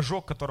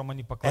божок, которому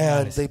они and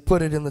поклонялись, they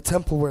put it in the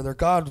temple where their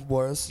God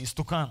was,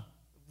 истукан.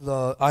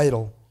 the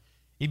idol.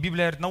 И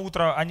Библия говорит, на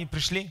утро они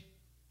пришли,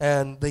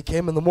 And they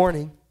came in the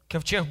morning,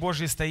 ковчег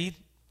Божий стоит,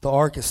 the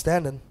ark is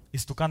standing,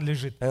 истукан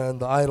лежит. and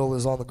the idol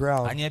is on the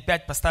ground. Они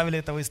опять поставили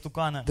этого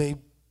истукана. They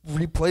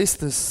replaced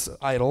this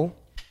idol,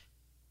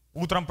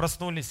 Утром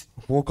проснулись.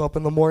 woke up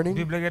in the morning,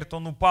 Библия говорит,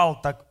 он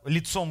упал так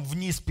лицом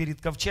вниз перед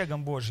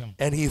ковчегом Божьим.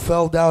 and he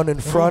fell down in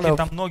front Руки of,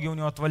 там, ноги у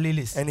него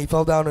отвалились. and he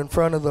fell down in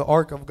front of the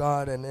ark of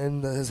God,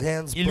 and his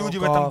hands И люди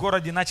broke в этом off.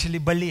 городе начали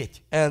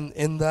болеть. And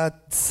in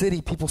that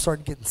city, people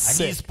started getting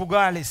Они sick.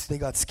 испугались. They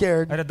got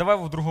scared. Говорят, давай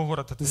его в другой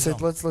город They said,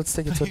 отвезем. let's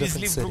take it to a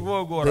Привезли different в city.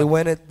 другой город.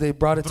 They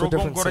brought it В to a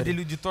другом different городе city.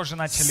 люди тоже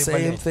начали Same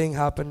болеть. thing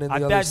happened in the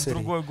other Опять в city.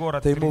 другой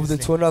город They moved it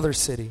привезли. to another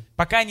city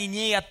Пока они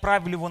не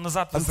отправили его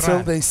назад в until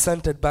Израиль. they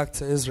sent it back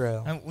to Israel.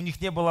 У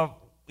них не было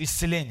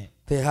исцеления.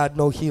 They had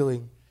no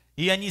healing.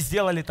 И они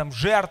сделали там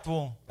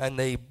жертву And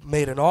they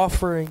made an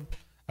offering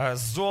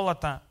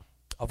золота.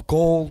 of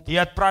gold. И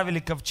отправили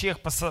ковчег,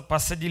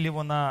 посадили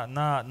его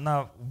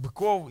на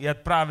быков и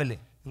отправили.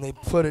 And they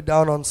put it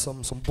down on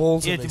some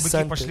bulls И and эти they быки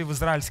sent пошли it. в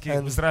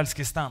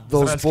израильский стан, в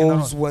Those израильский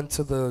bulls народ. went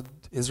to the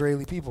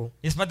Israeli people.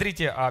 И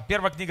смотрите,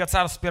 первая книга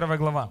Царств, 1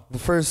 глава. The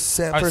first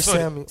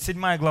Samuel,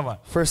 7 глава.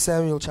 1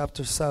 Samuel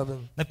chapter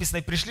 7. Написано,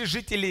 и пришли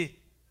жители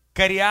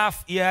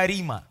Кариаф и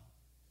Арима,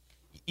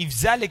 и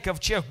взяли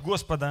ковчег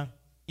Господа,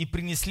 и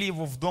принесли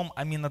его в дом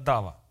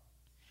Аминадава,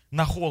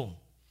 на холм.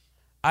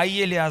 А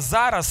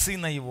Елиазара,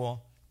 сына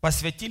его,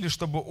 посвятили,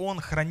 чтобы он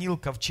хранил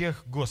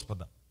ковчег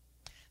Господа.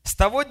 С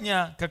того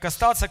дня, как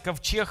остался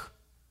ковчег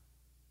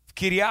в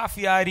Кириаф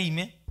и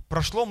Ариме,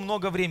 прошло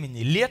много времени,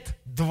 лет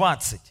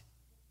 20.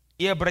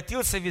 И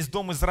обратился весь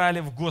дом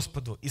Израилев к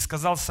Господу, и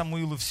сказал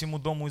Самуилу всему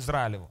дому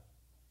Израилеву.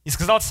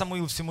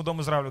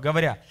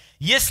 Говоря,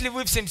 если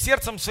вы всем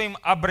сердцем своим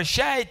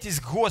обращаетесь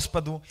к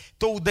Господу,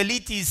 то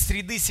удалите из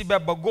среды себя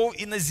богов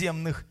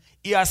иноземных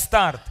и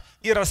Астарт,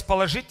 и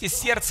расположите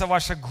сердце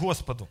ваше к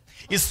Господу,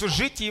 и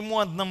служите Ему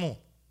одному.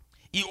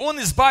 И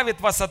Он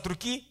избавит вас от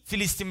руки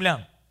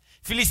филистимлян.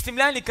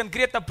 Филистимляне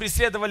конкретно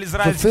преследовали The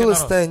израильский народ.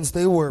 Philistines,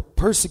 they were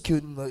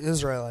persecuting the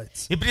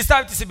Israelites. И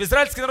представьте себе,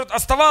 израильский народ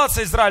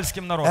оставался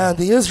израильским народом. And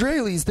the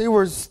Israelis, they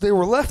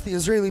were left, the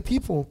Israeli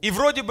people. И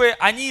вроде бы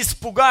они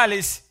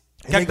испугались,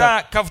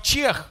 когда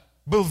ковчег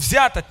был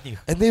взят от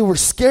них. And they were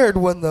scared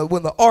when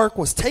the ark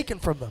was taken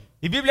from them.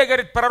 И Библия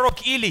говорит,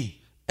 пророк Илий.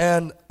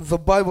 And the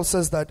Bible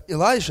says that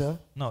Elijah,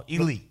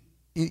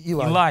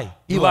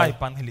 Илай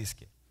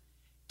по-английски,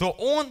 то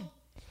он,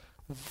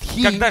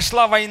 he, когда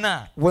шла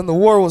война, when the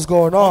war was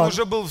going он on,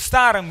 уже был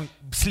старым,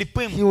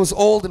 слепым. he was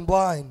old and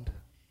blind.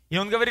 И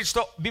он говорит,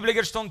 что, Библия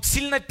говорит, что он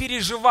сильно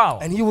переживал,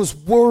 And he was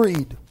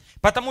worried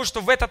потому что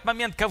в этот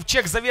момент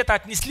ковчег завета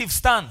отнесли в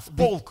стан, в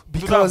полк,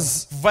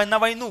 because туда, на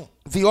войну.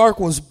 the ark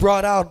was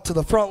brought out to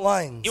the front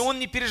lines. И он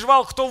не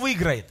переживал, кто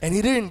выиграет. And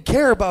he didn't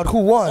care about who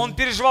won. Он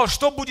переживал,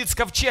 что будет с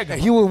ковчегом.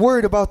 He was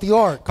worried about the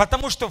ark.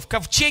 Потому что в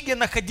ковчеге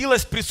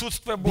находилось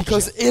присутствие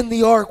Because Божье. in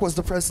the ark was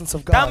the presence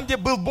of Там, God. где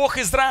был Бог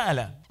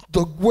Израиля,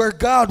 Where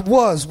God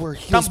was, where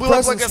там His было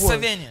presence was,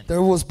 благословение.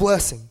 there was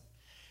blessing.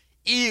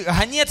 И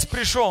гонец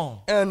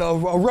пришел. And a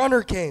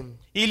runner came.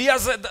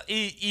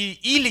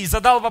 Илий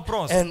задал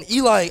вопрос. And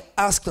Eli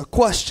asked a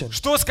question.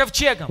 Что с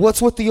ковчегом?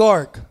 What's with the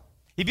ark?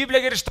 И Библия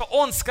говорит, что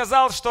он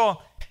сказал,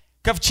 что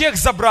ковчег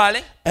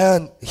забрали,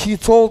 And he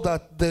told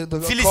that the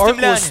ark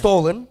Филистимляне. was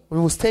stolen, it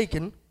was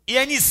taken. и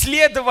они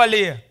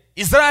следовали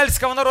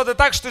израильского народа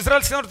так, что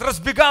израильский народ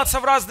разбегался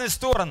в разные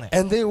стороны.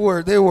 And they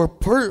were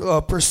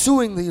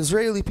pursuing the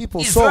Israeli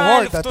people so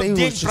Израиль hard в that тот they were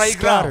день just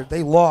проиграл. scattered.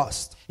 They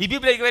lost. И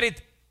Библия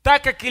говорит,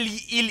 так как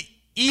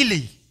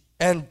Илий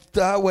And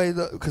that way,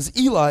 because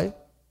Eli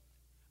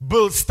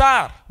был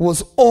стар,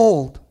 was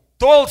old,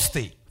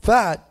 толстый,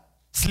 fat,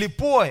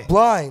 слепой,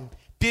 blind,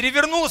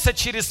 перевернулся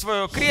через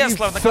свое he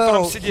кресло, на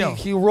котором fell, сидел,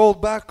 he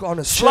rolled back on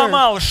his chair,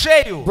 сломал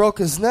шею broke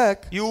his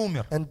neck, и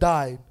умер and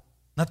died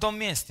на том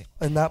месте.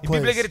 in that И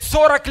Библия place. говорит,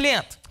 40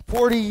 лет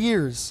 40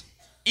 years,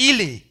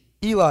 Илий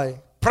Eli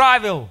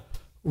правил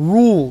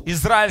ruled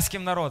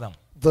израильским народом.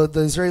 the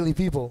Israeli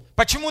people.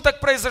 Почему так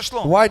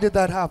произошло? Why did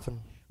that happen?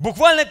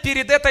 Буквально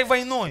перед этой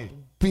войной,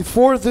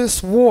 Before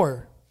this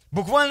war,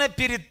 буквально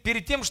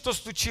перед тем, что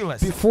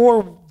случилось,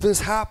 before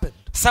this happened,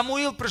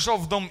 Самуил пришел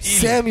в дом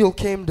Илии. Samuel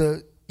came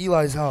to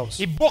Eli's house.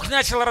 И Бог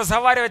начал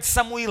разговаривать с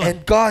Самуилом.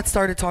 And God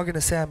started talking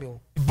to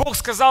Samuel. Бог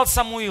сказал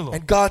Самуилу,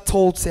 And God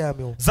told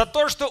Samuel, за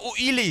то, что у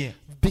Илии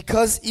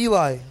because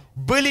Eli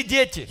были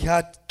дети,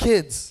 had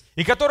kids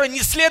и которые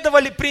не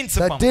следовали that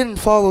принципам, didn't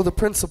follow the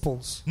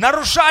principles,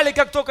 нарушали,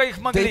 как только их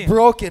they могли,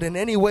 broke it in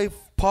any way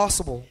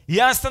possible,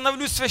 я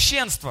остановлю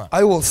священство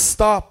I will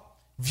stop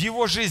в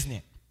его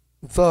жизни.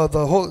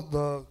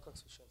 the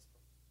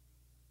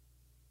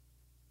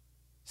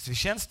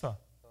Священство?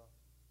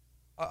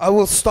 I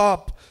will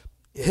stop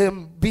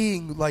him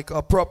being like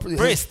a proper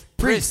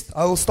Priest.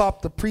 I will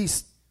stop the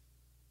priest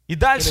И in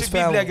дальше his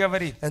Библия family.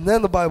 говорит, And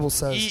then the Bible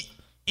says, и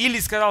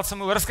Илий сказал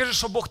Самуилу, расскажи,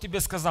 что Бог тебе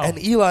сказал. and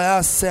Eli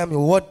asked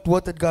Samuel, what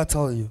did God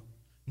tell you?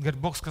 Он говорит,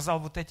 Бог сказал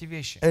вот эти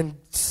вещи. And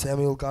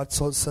Samuel, God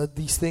said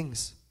these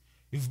things.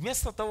 И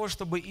вместо того,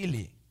 чтобы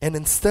Илий And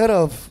instead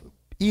of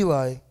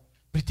Eli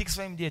прийти к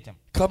своим детям,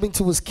 coming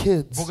to his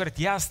kids, Бог говорит,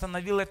 я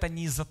остановил это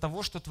не из-за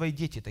того, что твои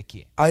дети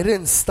такие,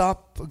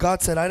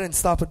 God said, I didn't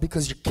stop it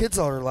because your kids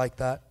are like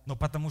that, но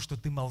потому что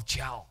ты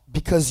молчал.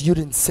 because you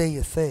didn't say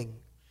a thing.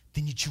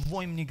 Ты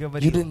ничего им не You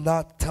говорил. did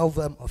not tell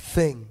them a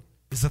thing.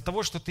 Из-за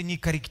того, что ты не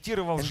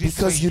корректировал And жизнь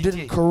because you своих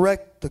didn't детей.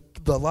 correct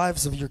the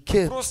lives of your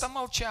kids, Просто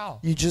молчал.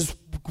 you just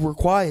were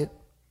quiet.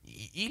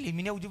 Или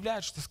меня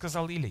удивляет, что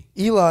сказал Илий.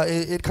 Eli,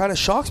 it kind of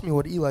shocks me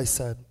what Eli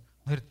said.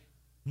 Говорит,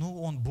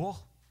 ну он Бог,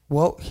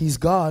 Well, he's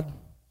God.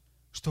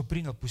 что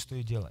принял, пусть то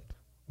и делает.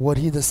 What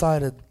he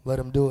decided, let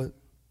him do it.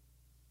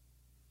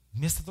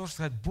 Вместо того,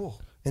 чтобы сказать, Бог,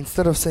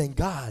 Instead of saying,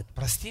 God,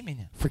 прости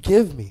меня,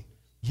 forgive me,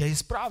 я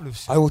исправлю I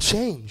все. will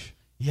change.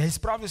 Я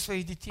исправлю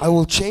своих детей. I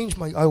will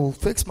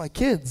fix my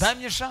kids. Дай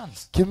мне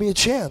шанс. Give me a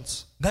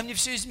chance. Дай мне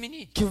все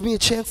изменить. Give me a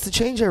chance to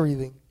change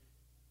everything.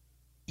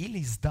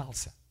 Или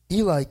сдался.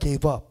 Eli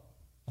gave up.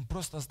 Он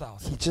просто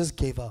сдался. He just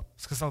gave up.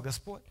 Сказал: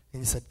 Господь,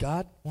 And he said,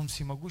 God, Он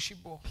всемогущий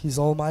Бог. He's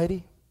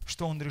almighty.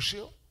 Что Он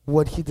решил,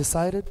 What He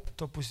decided,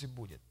 то пусть и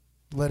будет.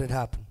 let it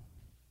happen.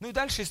 Ну и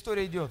дальше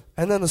история идет.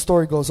 And then the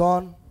story goes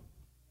on.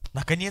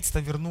 Наконец-то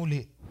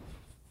вернули.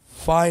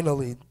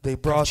 Finally, they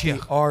brought the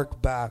Ковчег.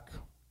 ark back.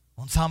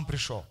 Он сам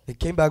пришел. It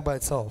came back by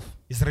itself.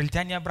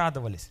 Израильтяне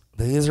обрадовались.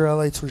 The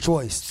Israelites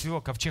rejoiced. Все,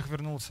 ковчег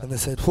вернулся. And they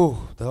said, whew,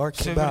 the ark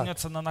Все came back.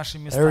 вернется на наши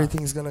места.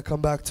 Everything's going to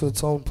come back to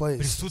its own place.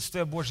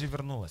 Присутствие Божье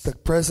вернулось. The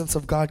presence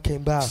of God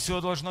came back. Все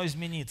должно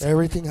измениться.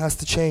 Everything has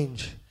to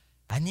change.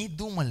 Они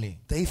думали,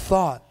 They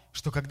thought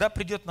что когда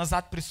придет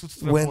назад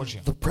присутствие when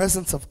Божье, the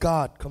presence of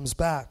God comes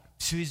back,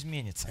 все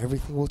изменится.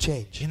 everything will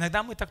change.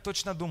 Иногда мы так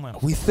точно думаем.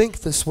 We think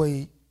this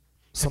way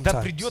Когда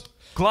sometimes. придет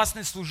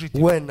классный служитель,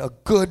 When a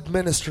good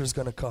minister is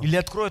going to come, или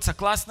откроется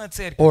классная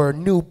церковь, or a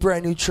new,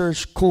 brand new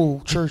church,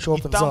 cool church и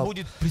opens там up,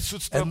 будет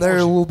присутствие and there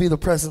Божье, will be the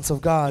presence of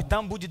и God,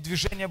 там будет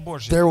движение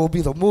Божье, there will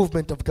be the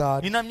movement of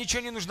God, и нам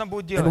ничего не нужно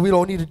будет and we делать.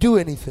 don't need to do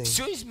anything.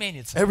 Все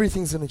изменится.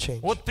 Everything's going to change.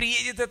 Вот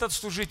приедет этот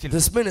служитель,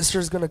 This minister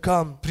is going to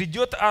come.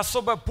 придет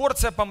особая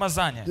порция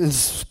помазания, This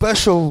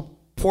special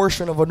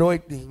portion of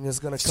anointing is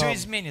going to все come,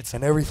 изменится.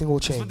 and everything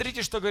will change.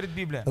 Смотрите, что говорит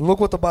Библия. And look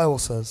what the Bible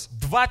says.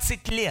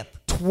 20 лет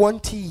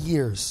 20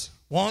 years,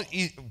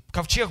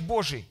 ковчег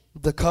Божий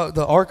the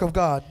ark of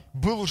God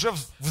был уже в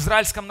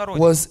израильском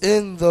народе. was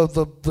in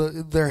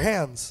their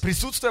hands.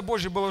 Присутствие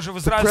Божье было уже в The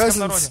израильском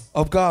народе. presence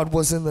of God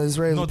was in the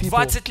Israeli Но people.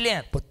 20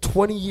 лет But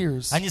 20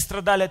 years, они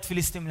страдали от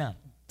филистимлян.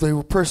 they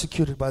were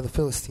persecuted by the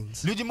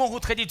Philistines. Люди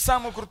могут ходить в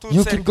самую крутую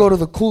You can церковь. go to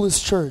the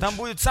coolest church. Там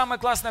будет самое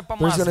классное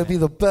There's going to be помазание.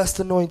 the best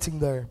anointing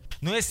there.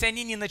 Но если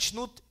они не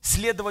начнут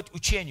следовать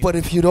учению, But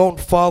if you don't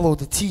follow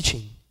the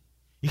teaching,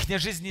 их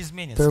жизнь не their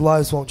изменится.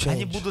 lives won't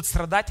Они change. будут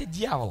страдать от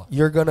дьявола.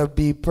 You're going to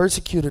be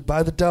persecuted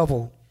by the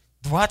devil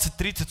 20,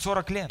 30,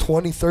 40 лет.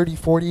 20, 30,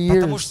 40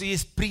 Потому years что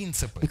есть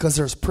принципы, because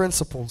there's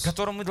principles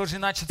которым мы должны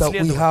начать that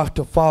we следовать. have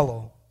to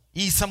follow.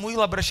 И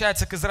Самуил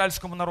обращается к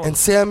израильскому народу. And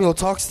Samuel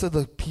talks to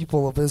the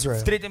people of В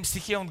Israel. 3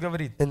 стихе он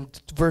говорит: In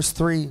verse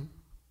 3,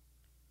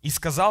 «И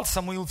сказал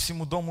Самуил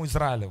всему дому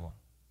Израилеву,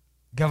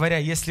 говоря,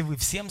 если вы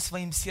всем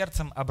своим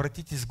сердцем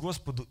обратитесь к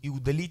Господу и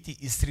удалите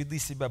из среды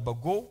себя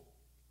богов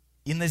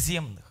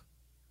иноземных,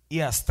 и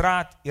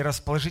острат, и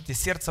расположите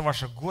сердце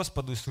ваше к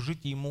Господу и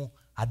служите Ему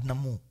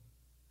одному».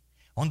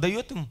 Он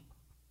дает им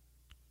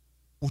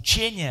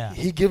учение,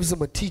 he gives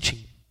them a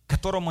teaching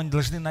которому они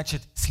должны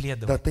начать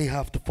следовать. that they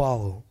have to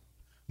follow.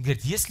 Он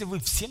говорит, если вы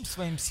всем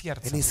своим And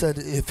сердцем he said,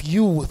 if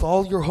you with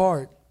all your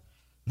heart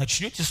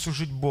начнете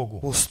служить Богу,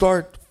 will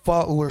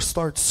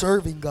start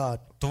serving God,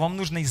 то вам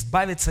нужно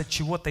избавиться от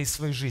чего-то из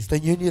своей жизни.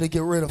 then you need to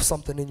get rid of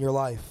something in your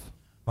life.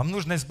 Вам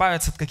нужно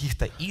избавиться от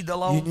каких-то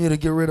идолов, You need to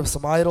get rid of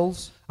some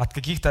idols, от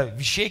каких-то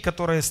вещей,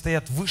 которые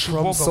стоят выше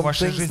from Бога в some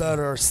вашей things that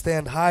жизни.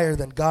 stand higher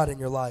than God in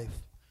your life.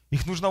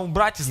 Их нужно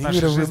убрать из You need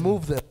нашей to жизни.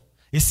 remove them.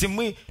 Если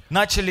мы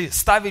начали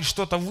ставить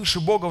что-то выше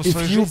Бога в If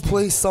своей you жизни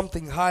place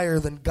something higher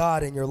than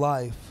God in your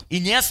life, и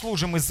не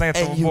служим из-за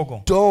этого and you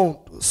Богу,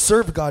 don't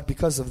serve God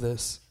because of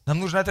this, нам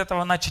нужно от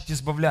этого начать you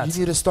избавляться.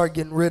 need to start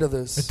getting rid of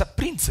this. Это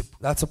принцип.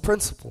 That's a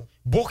principle.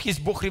 Бог есть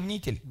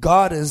Бог-ревнитель.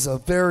 God is a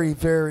very,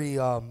 very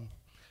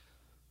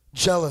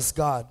jealous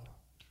God.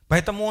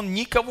 Поэтому Он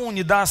никому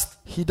не даст,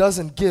 He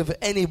doesn't give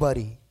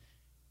anybody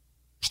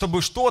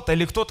чтобы что-то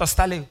или кто-то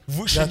стали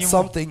выше that Него.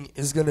 something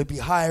is going to be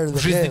higher than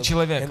жизни him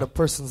человека. in a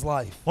person's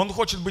life. Он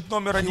хочет быть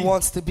номер He один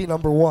wants to be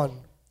number one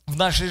в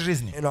нашей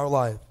жизни. in our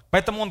life.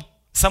 Поэтому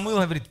Самуил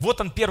говорит, вот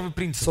он первый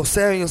принцип. So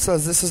Samuel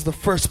says this is the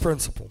first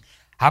principle.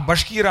 А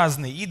башки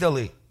разные,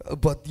 идолы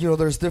But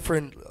there's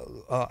different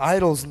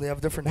idols and they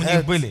have different у них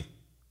heads. были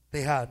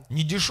They had.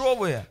 не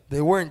дешевые. They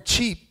weren't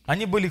cheap.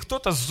 Они были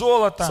кто-то с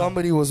золота,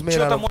 Somebody was made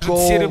что-то, out of может,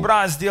 gold,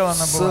 серебра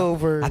сделано было.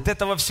 silver. От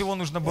этого всего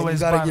нужно было And you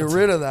got to get избавиться.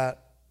 rid of that.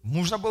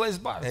 Нужно было And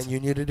избавиться. you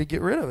needed to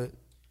get rid of it.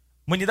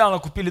 Мы недавно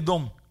купили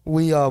дом,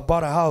 We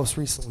bought a house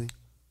recently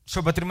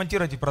чтобы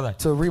отремонтировать и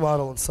продать. to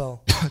remodel and sell.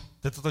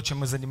 Это то, чем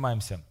мы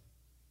занимаемся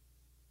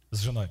с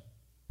женой.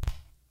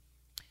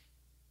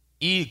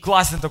 И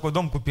классный такой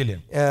дом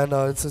купили. And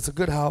it's a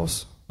good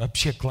house.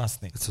 Вообще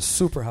классный. It's a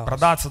super house.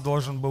 Продаться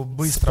должен был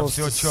быстро, Supposed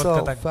все to четко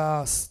sell так.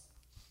 fast.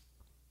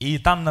 И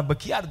там на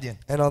бэк-ярде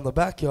And on the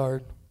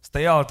backyard,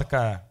 стояла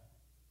такая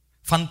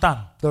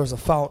фонтан. there was a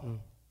fountain.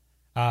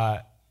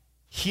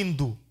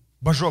 Хинду,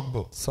 божок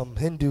был. Some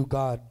Hindu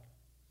god.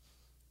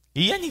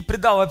 И я не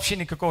придал вообще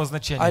никакого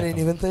значения I didn't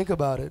этому. even think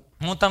about it.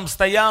 Он там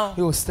стоял,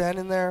 He was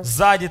standing there.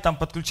 сзади там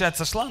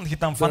подключаются шланги,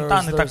 там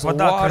фонтан, и так There's a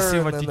вода water,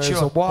 красиво and then there's a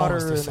течет. water,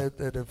 полностью and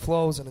всё. it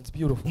flows, and it's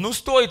beautiful. Ну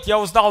стоит, я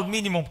узнал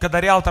минимум, когда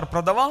риэлтор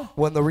продавал,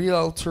 When the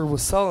realtor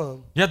was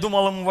selling, я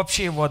думал ему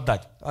вообще его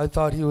отдать. I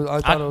thought it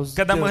А was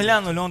когда мы good.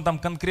 глянули, он там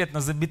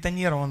конкретно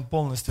забетонирован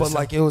полностью. But всё.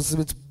 like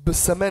it's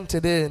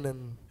cemented in,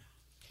 and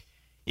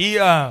И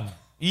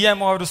И я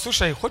ему говорю,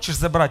 слушай, хочешь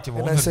забрать его?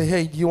 And Он I say,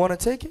 говорит, hey, do you want to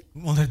take it?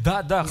 Он говорит,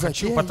 да, He's like,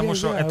 хочу, yeah, потому yeah,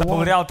 что yeah, это I был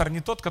want it. риэлтор не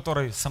тот,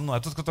 который со мной,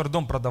 а тот, который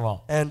дом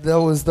продавал. And that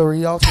was the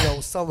realtor that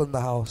was selling the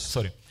house.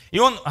 Sorry. И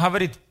он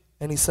говорит,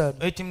 And he said,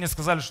 эти мне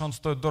сказали, что он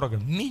стоит дорого.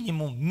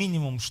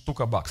 Минимум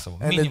штука баксов.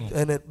 Минимум.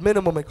 and at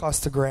minimum it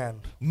cost $1,000.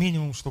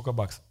 Минимум штука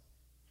баксов.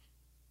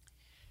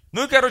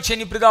 Ну и, короче, я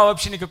не придал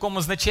вообще никакому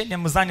значения.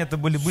 Мы заняты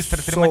были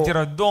быстро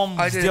отремонтировать дом,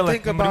 I didn't сделать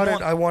think там about it.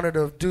 ремонт. I wanted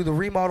to do the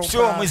remodel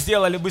Все, мы fast.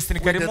 сделали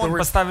быстренько We did the ремонт,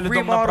 поставили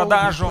дом на remodel, we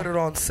продажу. put it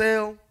on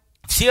sale.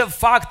 Все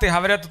факты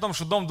говорят о том,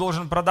 что дом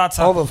должен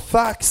продаться All the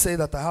facts say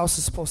that the house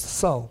is supposed to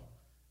sell.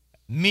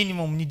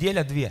 минимум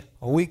неделя-две.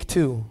 A week,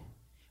 2.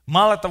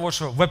 Мало того,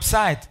 что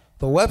веб-сайт,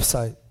 The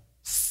website,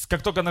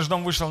 как только наш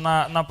дом вышел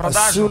на as soon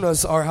продажу,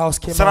 as our house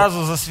came out,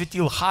 сразу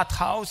засветил Hot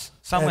House,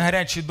 самый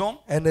горячий дом.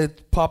 and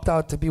it popped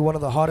out to be one of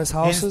the hottest И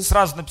они houses,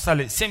 сразу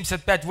написали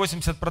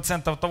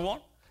 75-80% того,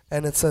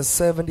 and it says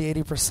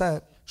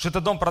 70-80% что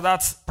этот дом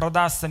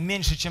продастся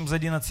меньше, чем за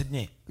 11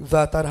 дней.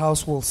 that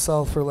house will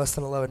sell for less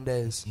than 11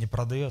 days. Не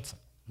продается.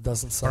 It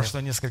doesn't sell. Прошло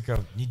несколько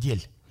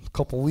недель. A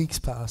couple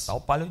weeks pass.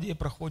 Толпа людей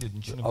проходит,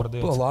 ничего не A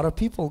продается. lot of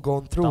people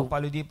going through, Толпа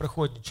людей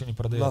проходит, ничего не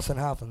продается. nothing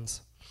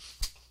happens.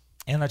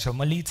 Я начал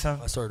молиться.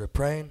 I started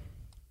praying.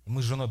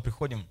 Мы с женой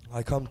приходим,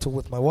 I come to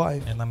with my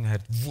wife и она мне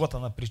говорит, вот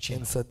она причина.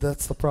 and said,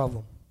 that's the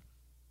problem.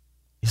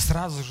 И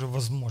сразу же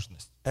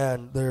возможность.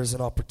 And there's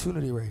an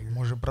opportunity right here.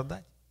 Можем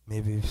продать.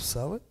 Maybe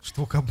sell it.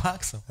 Штука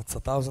баксов. That's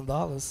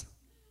 $1,000.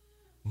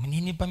 Мне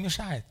не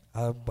помешает.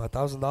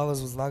 $1,000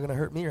 was not going to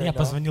hurt me Я right now.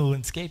 позвонил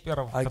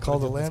ландскейперам. I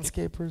called the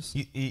landscapers.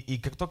 И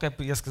как только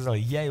я сказал,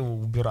 я его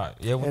убираю,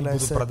 я его And не I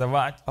буду said,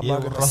 продавать, I'm я not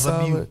его going to sell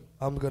разобью. it.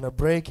 I'm going to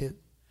break it.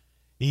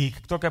 И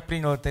как только я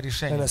принял это And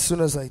решение, as soon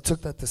as I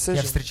took that я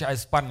decision, встречаюсь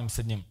с парнем с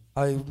одним.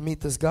 I meet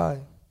this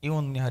guy. И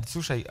он мне говорит,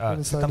 слушай, а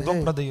And ты he там said, дом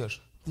hey,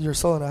 продаешь? You're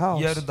selling a house.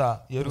 Я говорю,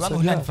 да. Я говорю, а He ну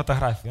said, глянь yeah.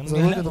 фотографии. Он So мне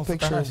I looked at глянул the pictures.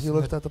 фотографии. He Он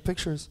looked говорит, at the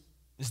pictures.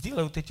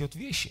 сделай вот эти вот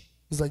вещи,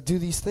 He's like, do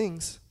these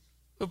things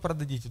вы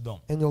продадите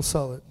дом. and you'll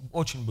sell it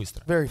Очень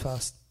быстро. very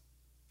fast.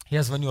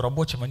 Я звоню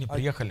рабочим, они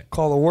приехали,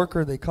 Call a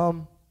worker, they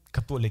come,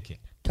 католики.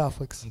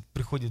 Catholics.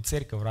 Приходят в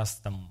церковь раз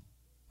там,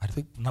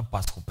 говорит, на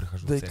Пасху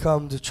прихожу в They церковь.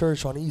 come to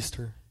church on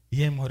Easter.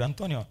 Я ему говорю,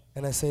 Антонио,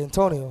 And I say,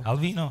 Antonio,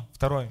 Алвино,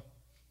 второй,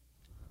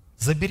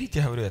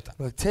 заберите, говорю, это.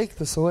 like, take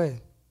this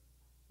away.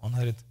 Он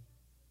говорит,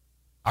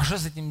 а что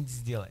с этим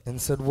сделать? And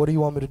said, what do you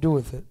want me to do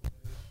with it?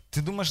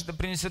 Ты думаешь, это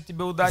принесет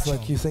тебе He's удачу?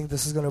 like, you think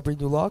this is going to bring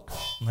you luck?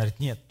 Он говорит,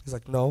 нет. He's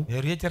like, no. Я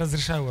говорю, я тебе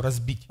разрешаю его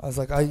разбить. I was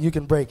like, you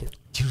can break it.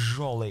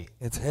 Тяжелый.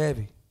 It's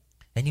heavy.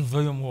 Они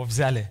вдвоем его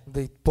взяли,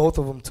 Both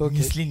of them took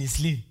it.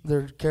 несли.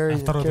 They're А carrying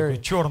второй and такой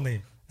carrying.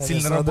 черный, And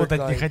сильно this other работать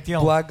не guy,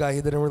 хотел. black guy,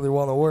 he didn't really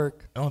want to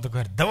work. И он такой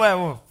говорит, давай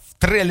его в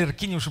трейлер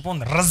кинем, чтобы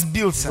он He's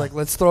разбился. like,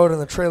 let's throw it in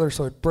the trailer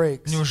so it У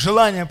breaks. него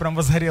желание прям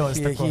возгорелось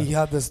He такое.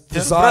 had this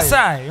Я говорю, desire.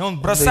 бросай. И он And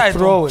they бросает.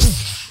 throw Он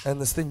it,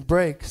 and this thing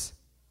breaks.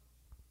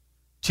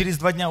 через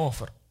 2 дня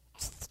оффер.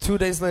 2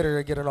 days later,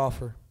 I get an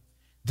offer.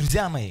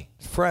 Друзья мои,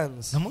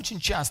 Friends, нам очень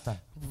часто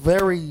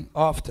very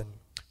often,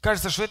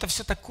 кажется, что это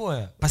все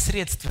такое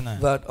посредственное.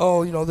 that,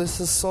 oh, you know, this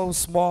is so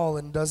small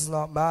and does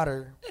not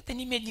matter. Это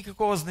не имеет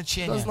никакого Does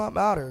значения. not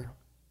matter.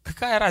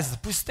 Какая разница?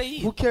 Пусть Who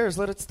стоит. cares?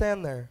 Let it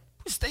stand there.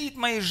 Пусть стоит в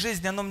моей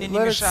жизни, оно мне не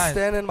Let it мешает.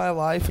 stand in my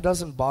life. It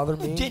doesn't bother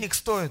Ну, me. денег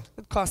стоит.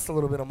 It costs a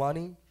little bit of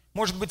money.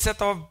 Может быть, с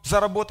этого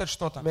заработать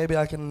что-то. Maybe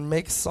I can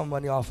make some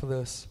money off of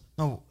this.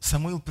 Ну,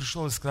 Самуил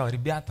пришел и сказал,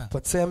 ребята,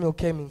 But Samuel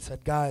came and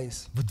said,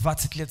 guys, вы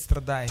 20 лет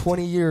страдаете.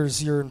 20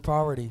 years you're in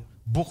poverty.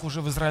 Бог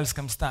уже в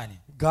израильском стане.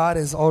 God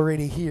is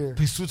already here.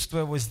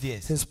 Присутствие Его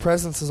здесь. His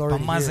presence is already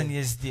here.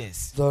 Помазание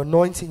здесь. The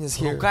anointing is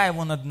here. Рука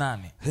Его над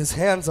нами. His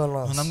hands on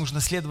Но нам us.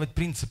 нужно следовать But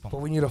принципам.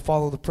 we need to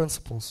follow the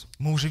principles.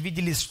 Мы уже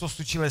видели, что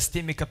случилось с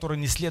теми, которые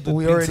не We следуют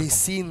already принципам.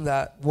 seen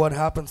that what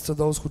happens to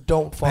those who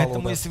don't follow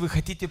Поэтому, them. если вы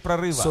хотите So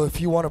прорыва, if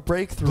you want a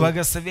breakthrough,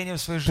 благословения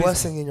в своей жизни,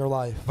 blessing in your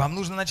life, вам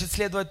нужно начать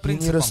следовать you need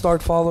to принципам.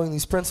 start following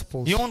these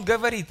principles. И Он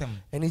говорит им,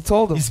 And he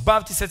told them,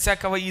 избавьтесь от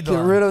всякого get идола.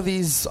 rid of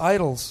these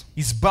idols.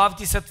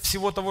 Избавьтесь от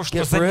всего того, что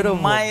Get rid of them.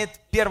 занимает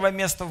первое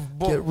место в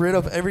Get Богу. rid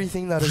of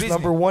everything that is жизни.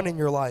 number one in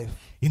your life.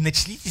 И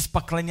начните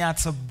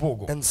поклоняться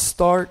Богу. And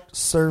start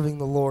serving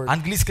the Lord.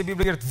 Английская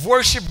Библия говорит,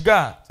 worship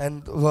God.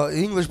 And the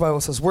English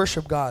Bible says,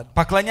 worship God.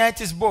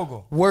 Поклоняйтесь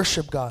Богу.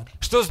 Worship God.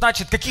 Что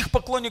значит, каких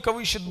поклонников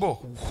ищет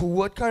Бог?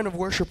 What kind of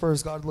worshiper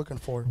is God looking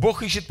for?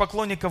 Бог ищет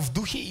поклонников в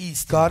духе и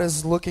истине. God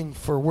is looking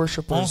for Он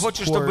worshipers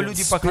хочет, who are чтобы in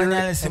люди spirit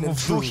поклонялись and Ему in в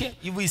truth. духе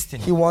и в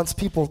истине. He wants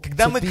people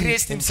Когда to мы be in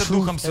крестимся truth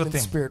Духом and in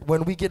Святым, spirit.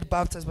 When we get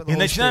baptized by the и Holy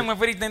начинаем Spirit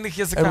говорить на иных and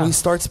языках, we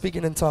start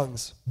speaking in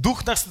tongues,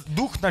 Дух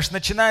наш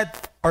начинает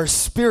our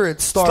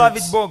spirit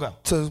славить starts Бога,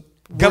 to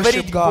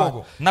говорить worship God,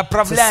 Богу, to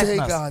направлять say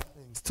нас. God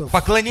things, to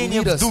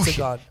Поклонение lead в us to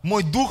духе. God.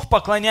 Мой дух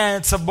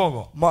поклоняется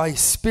Богу. My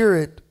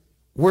spirit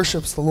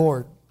worships the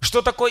Lord.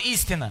 Что такое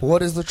истина?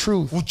 What is the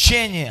truth?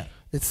 Учение.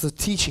 It's the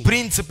teaching.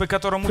 Принципы,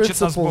 которым учит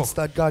нас Бог. Principles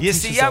that God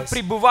Если teaches я us.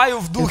 пребываю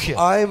в If Духе,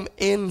 I'm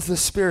in the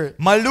Spirit,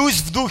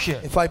 молюсь в Духе,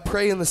 if I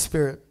pray in the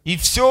Spirit, и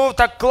все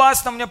так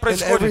классно у меня and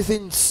происходит,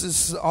 everything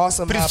is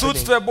awesome happening,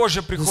 присутствие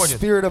Божье the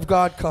приходит. Spirit of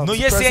God comes, Но the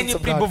если я presence не of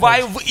God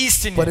пребываю comes. в But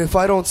истине, if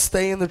I don't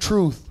stay in the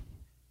truth,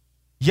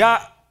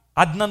 я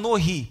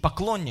одноногий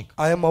поклонник.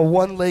 I am a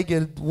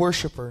one-legged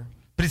worshiper.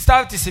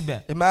 Представьте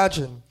себе,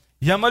 Imagine,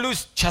 я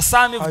молюсь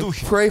часами в I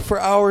Духе. pray for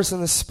hours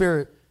in the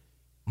Spirit,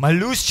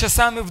 Молюсь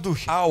часами в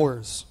Духе.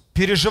 hours.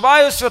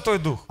 Переживаю Святой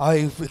Дух.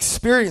 I've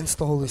experienced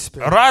the Holy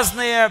Spirit.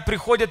 Разные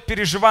приходят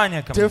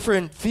переживания ко мне.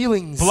 Different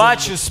feelings,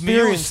 Плачу, and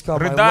смеюсь, experience come.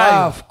 I рыдаю.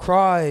 laugh,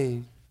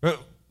 cry,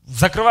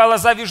 Закрываю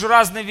глаза, вижу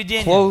разные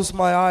видения. close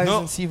my eyes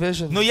Но- and see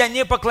visions. Но я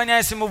не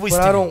поклоняюсь Ему в But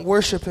I истине. don't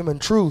worship Him in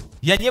truth.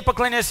 Я не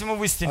поклоняюсь Ему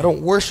в I истине.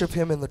 don't worship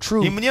Him in the И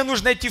truth. мне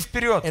нужно идти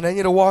вперед. And I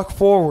need to walk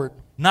forward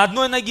На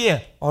одной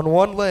ноге. on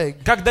one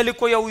leg. Как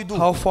далеко я уйду?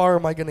 How far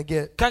am I going to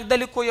get? Как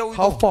далеко я How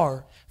уйду?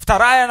 far?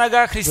 Вторая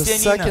нога The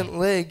христианина. second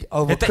leg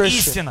of a Это Christian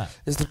истина.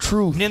 is the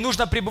truth. Мне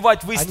нужно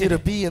пребывать в I need to истине.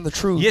 be in the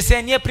truth. Если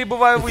я не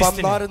пребываю в If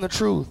I'm not истине, in the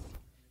truth,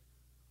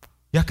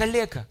 я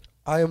калека.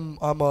 I'm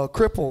a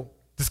cripple.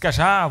 Ты скажешь,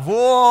 And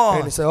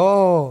вот. you say,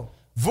 oh,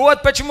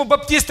 Вот почему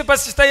баптисты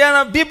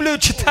постоянно Библию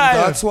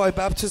читают. that's why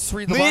Baptists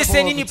read the Но Bible если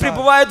они all не the time.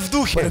 пребывают в But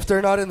Духе, if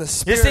they're not in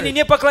the если они Spirit,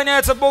 не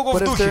поклоняются Богу в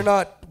but if they're Духе,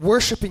 not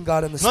worshiping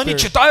God in the но они Spirit,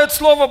 читают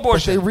Слово but they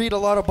Божье, read a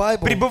lot of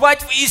Bible,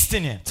 пребывать в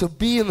истине, to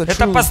be in the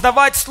это truth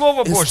познавать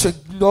Слово is Божье,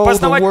 to know the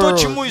познавать то, Word,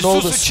 чему know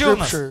Иисус the учил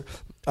нас. Scripture,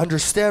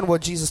 understand what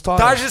Jesus taught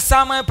Та us. же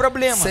самая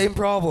проблема. Same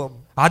problem.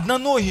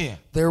 Одноногие.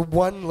 They're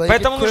one-legged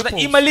Поэтому нужно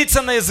и cripples.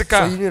 молиться на So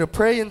языках, you need to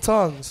pray in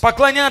tongues,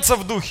 поклоняться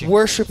в Духе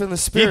worship in the и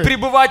Spirit,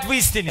 пребывать в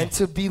истине. and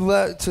to be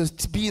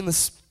in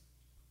the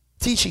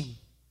teaching.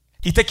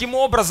 И таким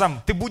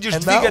образом ты будешь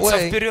And that двигаться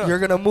way, вперед. you're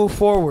going to move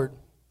forward.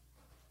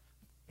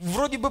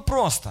 Вроде бы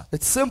просто,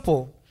 It's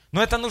simple,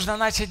 но это нужно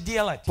начать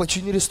делать. but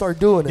you need to start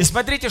doing И it.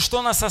 смотрите,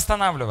 что нас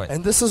останавливает.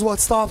 And this is what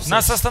stops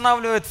Нас us.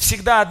 останавливает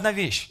всегда одна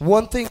вещь.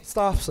 One thing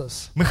stops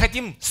us. Мы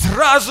хотим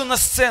сразу на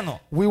сцену.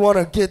 We want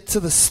to get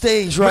to the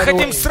stage Мы right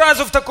хотим away.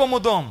 сразу в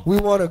такому дом. We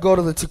want to go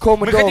to the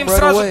Tacoma Мы Dome хотим right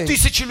сразу away.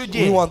 тысячи We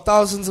людей. want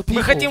thousands of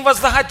Мы people. хотим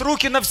возлагать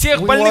руки на всех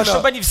We больных, wanna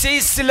чтобы они все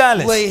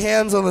исцелялись. Lay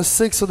hands on the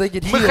sick so they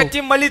get Мы healed.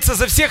 хотим молиться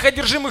за всех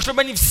одержимых,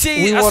 чтобы они We все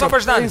want to pray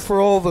освобождались.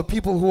 for all the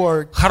people who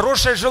are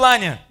Хорошее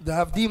желание. that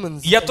have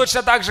demons. Я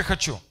точно так же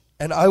хочу.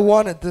 And I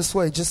want it this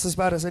way just as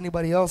bad as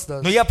anybody else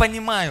does. Но я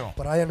понимаю,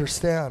 But I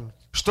understand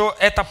что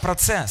это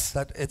процесс,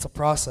 that it's a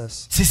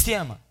process,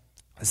 система,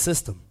 a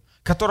system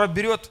которая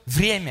берет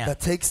время. that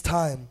takes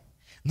time.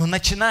 Но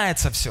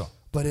начинается все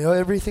But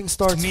everything с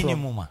starts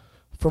минимума.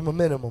 from a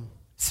minimum.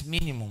 С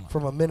минимума.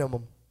 From a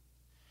minimum.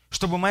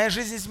 Чтобы моя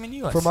жизнь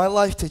изменилась, For my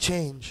life to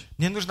change,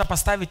 мне нужно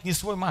поставить не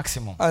свой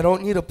максимум, I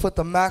don't need to put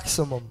the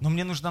maximum. но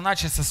мне нужно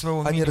начать со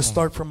своего I need to минимума.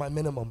 start from my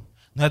minimum.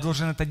 Но я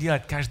должен это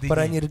делать каждый But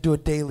I день. need to do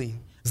it daily.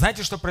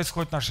 Знаете, что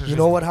происходит в нашей You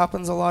know жизни? what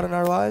happens a lot in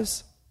our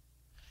lives?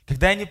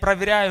 Когда я не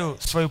проверяю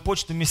свою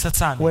почту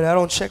месяцами, When I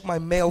don't check my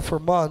mail for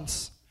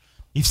months,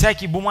 и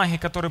всякие бумаги,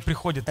 которые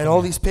приходят ко and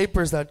all мне, these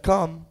papers that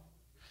come,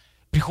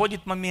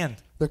 приходит момент,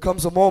 there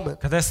comes a moment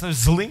когда я становлюсь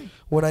злым,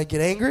 when I get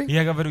angry и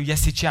я говорю, я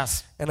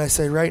сейчас and I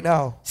say, right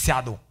now,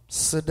 сяду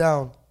sit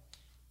down,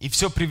 и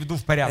все приведу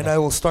в and порядок. I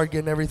will start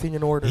getting everything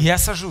in order. И я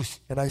сажусь,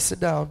 And I sit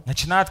down,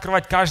 начинаю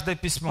открывать каждое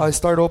письмо, I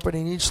start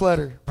opening each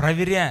letter,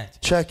 проверять.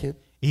 check it.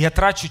 И я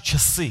трачу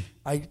часы,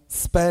 I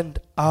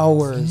spend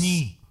hours,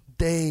 дни.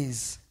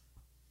 days.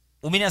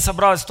 У меня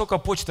собралось столько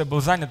почты, я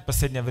был занят в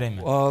последнее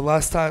время.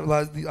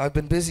 I've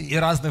been busy И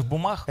разных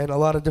бумаг, and a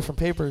lot of different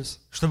papers.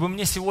 чтобы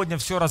мне сегодня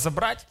все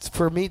разобрать,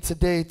 For me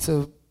today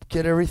to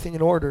get everything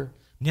in order,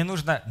 мне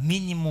нужно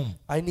минимум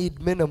I need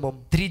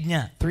minimum 3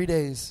 дня, 3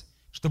 days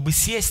чтобы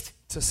сесть,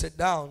 to sit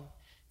down,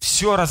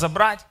 все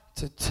разобрать,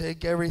 to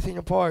take everything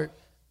apart,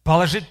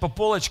 положить по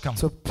полочкам.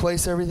 to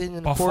place everything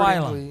in По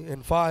accordingly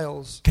in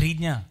files. 3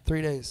 дня.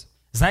 3 days.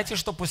 Знаете,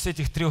 что после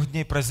этих 3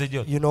 дней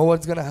произойдет? You know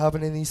what's going to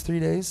happen in these 3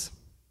 days?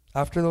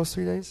 After those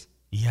 3 days?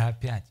 Я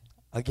опять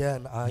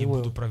Again, I не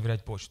буду will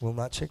проверять почту.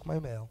 not check my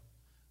mail.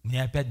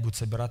 Мне опять будет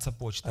собираться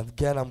почта.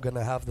 Again, I'm going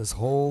to have this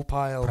whole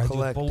pile Пройдет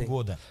collecting.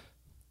 полгода.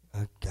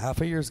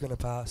 Half a year is going to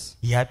pass.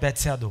 Я опять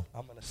сяду.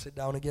 I'm going to sit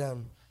down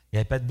again, И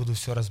опять буду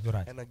все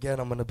разбирать. and again,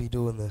 I'm going to be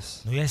doing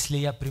this. Но если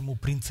я приму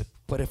принцип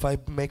But if I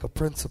make a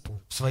principle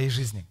в своей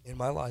жизни, in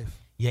my life,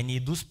 я не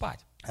иду спать,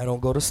 I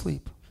don't go to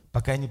sleep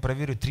пока я не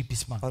проверю 3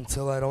 письма.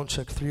 until I don't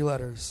check 3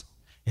 letters.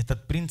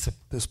 Этот принцип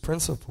This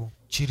principle,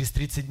 через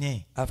 30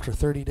 дней after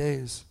 30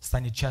 days,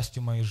 станет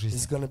частью моей is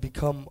жизни. going to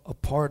become a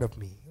part of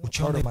me, a part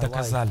Ученые of my life.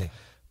 доказали,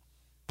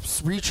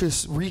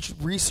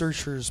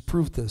 Researchers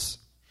proved this,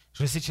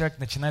 что если человек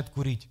начинает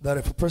курить, that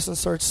if a person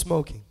starts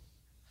smoking,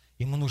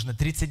 ему нужно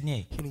 30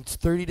 дней, he needs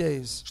 30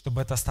 days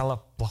чтобы это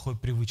стало плохой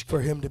привычкой.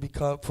 for him to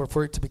become,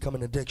 for it to become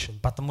an addiction.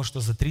 Потому что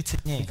за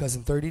 30 дней Because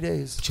in 30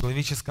 days, в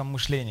человеческом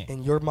мышлении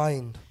in your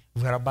mind,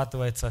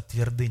 вырабатывается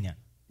твердыня,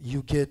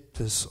 you get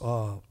this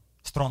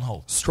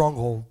stronghold,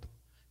 stronghold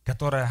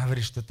которая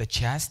говорит, что это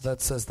часть that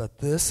says that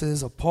this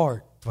is a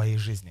part твоей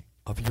жизни.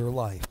 of your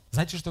life.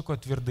 Знаете, что такое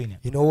твердыня?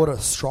 You know what a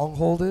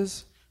stronghold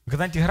is? Вы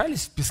когда-нибудь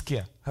игрались в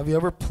песке? Have you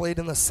ever played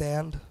in the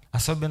sand?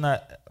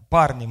 Особенно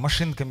парни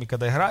машинками,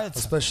 когда играются.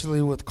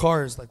 Especially with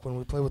cars, like when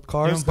we play with И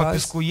cars, он по guys.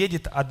 песку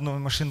едет одной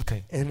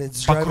машинкой. And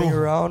it's по driving кругу.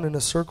 around in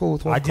a circle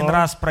with one Один car.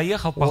 раз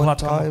проехал по One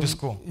гладкому time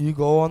песку. you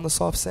go on the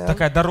soft sand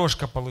Такая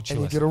дорожка and you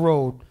получилась. get a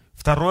road.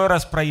 Второй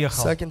раз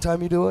проехал. Second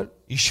time you do it,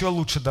 Еще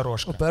лучше a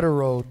дорожка. better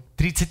road.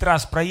 30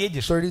 раз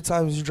проедешь. 30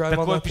 times you drive on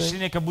Такое that thing,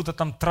 впечатление, как будто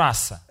там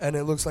трасса. and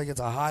it looks like it's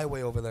a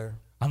highway over there.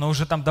 Оно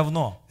уже там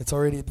давно. It's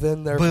already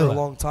been there for Было. a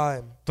long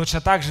time. Точно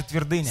так же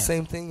твердыня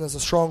Same thing as a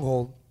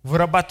stronghold.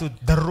 вырабатывает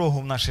дорогу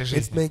в нашей It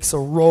жизни, makes a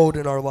road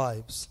in our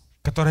lives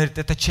которая говорит,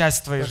 это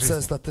часть твоей that жизни.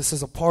 says that this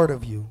is a part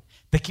of you.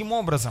 Таким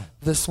образом,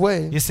 This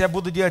way, если я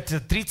буду делать это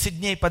 30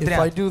 дней if I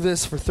подряд, do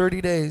this for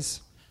 30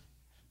 days,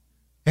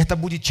 это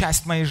будет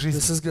часть моей this жизни.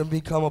 is going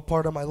to become a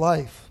part of my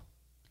life.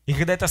 И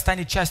когда это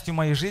станет частью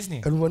моей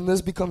жизни, And when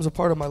this becomes a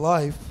part of my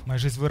life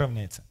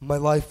выровняется.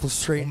 will У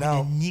straighten меня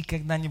out,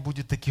 никогда не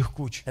будет таких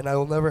куч. and I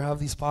will never have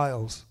these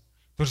piles.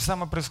 То же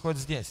самое происходит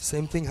здесь.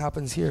 Same thing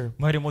happens here.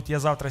 Мы говорим, вот я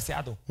завтра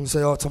сяду, You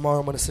say, oh, tomorrow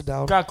I'm going to sit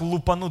down. как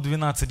лупану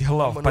 12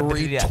 глав I'm going to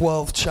read подряд.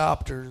 12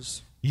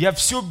 chapters. Я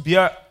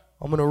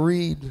I'm going to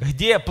read.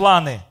 где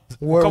планы?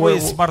 У кого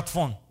есть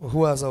смартфон?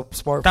 Who has a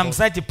smartphone? Там,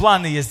 знаете,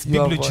 планы есть You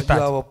have, Библию you читать.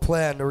 have a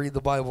plan to read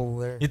the Bible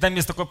there. И там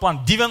есть такой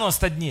план,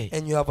 90 дней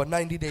And you have a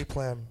 90-day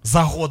plan.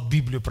 за год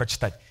Библию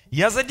прочитать.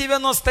 Я за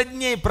 90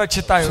 дней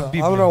прочитаю So I don't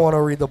Библию. want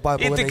to read the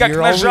Bible И in ты a как year.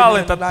 I'll нажал read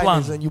it in этот 90s,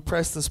 план. and you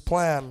press this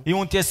plan, И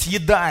он тебя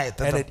съедает,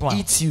 and этот it план.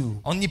 eats you.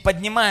 Он не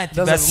поднимает It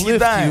тебя, doesn't lift you,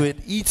 съедает.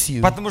 it eats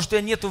you. Потому что у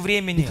тебя нету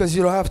времени Because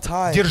you don't have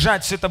time.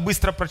 держать все это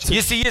быстро прочитать.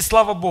 Если есть,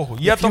 слава Богу.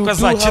 Я If you только do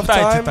за, have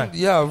читайте time, так.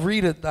 yeah,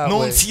 read it that Но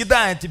он way.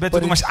 съедает тебя, ты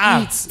But думаешь, it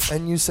eats,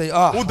 and you say,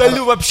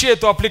 удалю вообще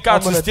эту I'm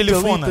аппликацию going с to delete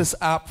телефона. this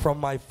app from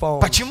my phone.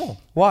 Почему?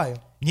 Why?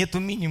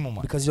 Нету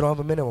минимума. Because you don't have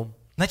a minimum.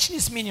 Начни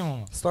с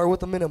минимума. Start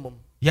with a minimum.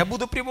 Я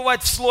буду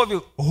пребывать в Слове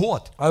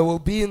год. I will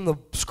be in the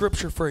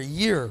scripture for a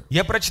year.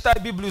 Я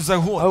прочитаю Библию за I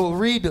год. will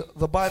read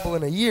the Bible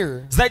in a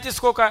year. Знаете,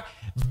 сколько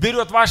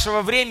берет вашего Do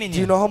you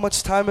времени, know how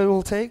much time it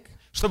will take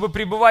чтобы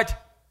пребывать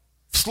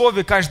в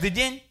Слове каждый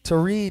день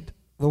to read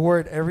the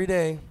Word every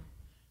day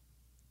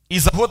и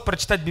за год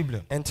прочитать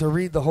Библию? and to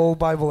read the whole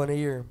Bible in a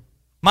year?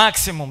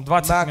 Максимум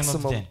 20 минут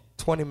в Maximum день.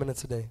 20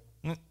 minutes a day.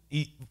 Ну,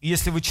 и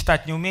если вы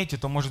читать не умеете,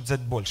 то может взять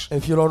больше.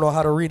 If you don't know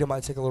how to read, it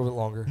might take a little bit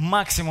longer.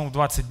 Максимум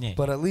 20 дней.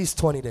 But at least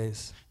 20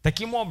 days.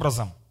 Таким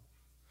образом,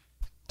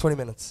 20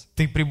 minutes.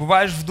 ты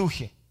пребываешь в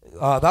Духе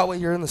That way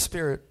you're in the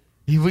Spirit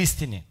и в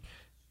истине.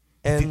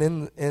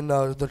 and in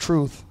the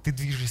truth, Ты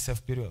движешься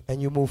вперед.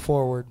 and you move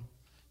forward.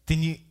 Ты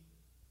не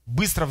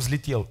быстро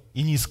взлетел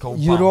и низко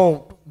You упал,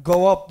 don't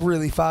go up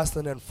really fast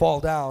and then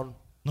fall down,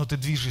 но ты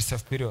движешься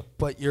вперед.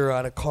 but you're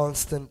at a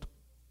constant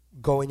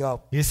going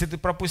up. Если ты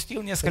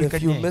пропустил And несколько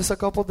if you дней, miss a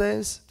couple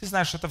days, ты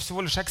знаешь, что это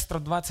всего лишь экстра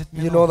 20 you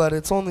know минут, that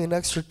it's only an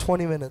extra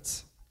 20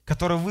 minutes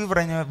которые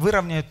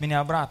выровняют меня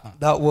обратно.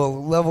 that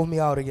will level me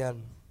out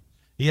again,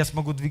 И я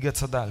смогу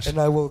двигаться дальше. and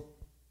I will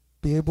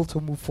be able to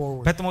move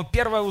forward. Поэтому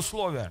первое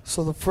условие,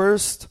 So the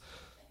first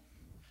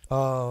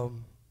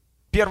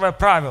первое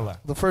правило,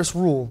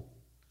 rule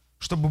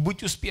чтобы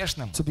быть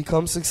успешным, to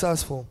become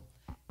successful,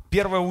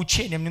 первое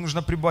учение, мне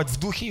нужно пребывать в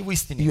Духе и в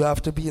истине, you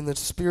have to be in the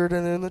Spirit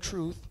and in the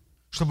truth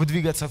чтобы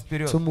двигаться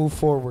вперед. to move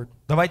forward.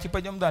 Давайте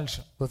пойдем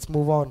дальше. Let's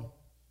move on.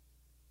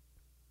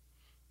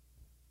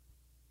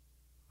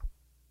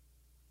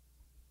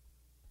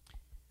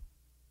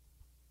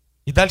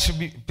 И дальше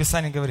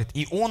Писание говорит,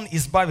 и Он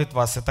избавит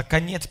вас, это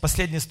конец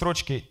последней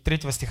строчки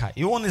 3 стиха,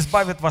 и Он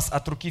избавит вас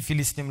от руки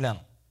филистимлян.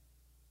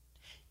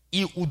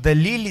 И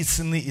удалили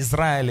сыны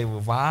Израилевы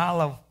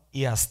Ваалов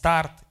и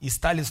Астарт, и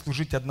стали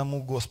служить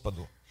одному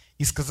Господу.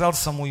 И сказал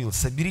Самуил,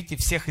 соберите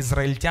всех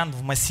израильтян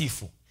в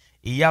Массифу,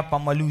 и я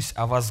помолюсь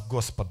о вас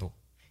Господу.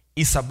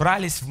 И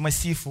собрались в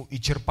Массифу, и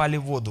черпали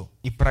воду,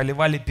 и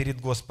проливали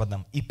перед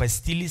Господом, и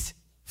постились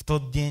в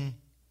тот день,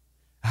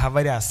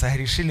 говоря,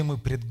 согрешили мы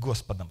пред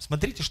Господом.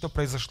 Смотрите, что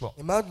произошло.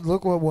 Imagine,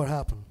 look what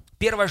happened.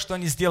 Первое, что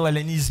они сделали,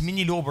 они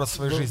изменили образ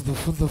своей жизни.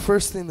 The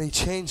first thing, they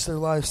changed their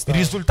lifestyle.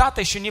 Результата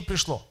еще не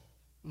пришло.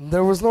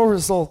 There was no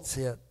results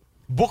yet.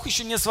 Бог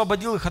еще не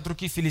освободил их от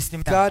руки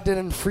филистимлян. God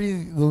didn't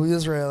free the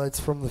Israelites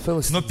from the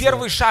Philistines Но yet.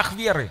 первый шаг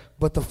веры,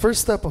 But the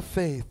first step of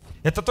faith,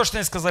 это то, что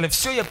они сказали,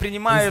 все, я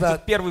принимаю Is that-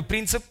 этот первый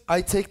принцип,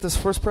 I take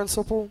this first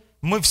principle,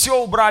 мы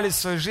все убрали в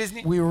своей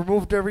жизни we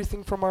removed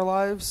everything from our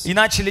lives, и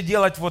начали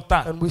делать вот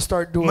так. and we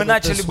start doing Мы it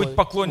начали this быть way. We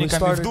поклонниками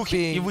в started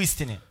Духе и в being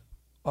истине.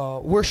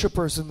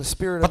 Worshipers in the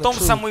Spirit and the Потом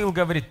truth. Самуил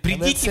говорит, And then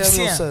придите Samuel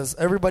все, says,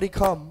 everybody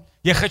come,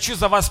 я хочу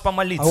за вас I want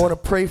помолиться.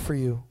 to pray for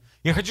you.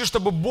 Я хочу,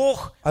 чтобы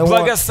Бог I want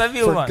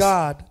благословил for вас,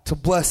 God to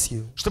bless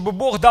you. чтобы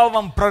Бог дал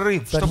вам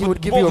прорыв, That He чтобы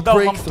would give you a Бог дал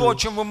вам то, breakthrough. о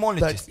чем вы That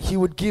молитесь. He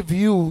would give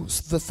you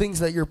the things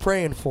that you're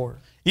praying for.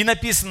 И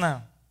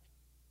написано,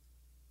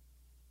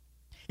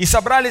 и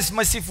собрались в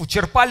Массифу,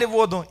 черпали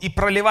воду и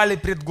проливали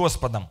пред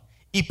Господом.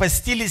 И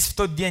постились в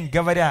тот день,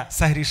 говоря,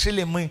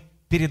 согрешили мы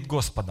перед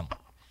Господом.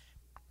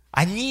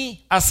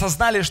 Они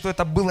осознали, что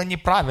это было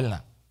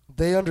неправильно.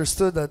 They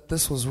understood that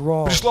this was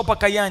wrong. Пришло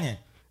покаяние.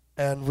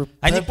 And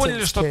Они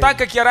поняли, что repentance так, came.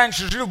 как я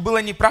раньше жил,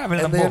 было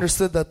неправильно. And they Бог.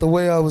 understood that the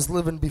way I was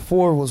living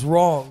before was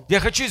wrong. Я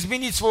хочу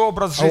изменить свой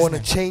образ I want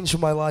to жизни. change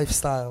my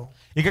lifestyle.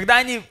 И когда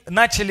они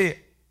начали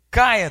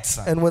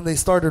каяться, And when they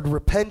started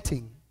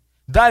repenting,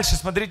 дальше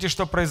смотрите,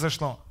 что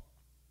произошло.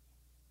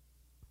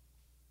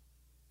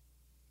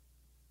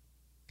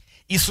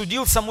 «И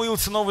судил Самуил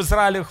сынов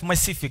Израилевых в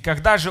Массифе,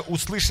 когда же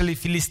услышали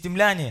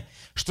филистимляне,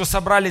 что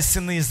собрались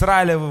сыны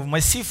Израилевы в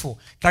Массифу,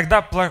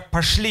 тогда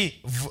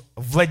пошли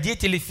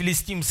владетели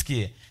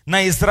филистимские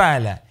на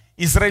Израиля.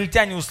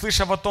 Израильтяне,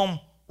 услышав о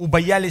том,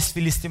 убоялись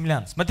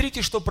филистимлян».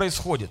 Смотрите, что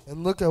происходит.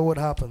 and look at what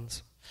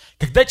happens.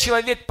 Когда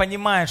человек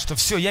понимает, что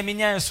все, я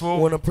меняю свой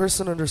When опыт. a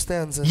person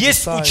understands and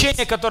Есть decides,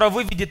 учение, которое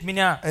выведет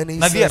меня and he says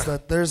наверх.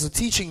 that there's a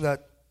teaching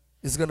that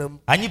is going to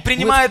Они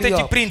принимают lift me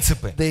эти up.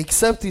 принципы. They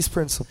accept these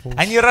principles.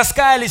 Они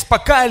раскаялись,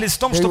 покаялись в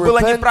том, They что было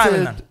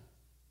неправильно. repented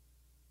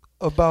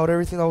about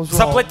everything that was wrong.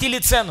 Заплатили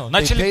цену.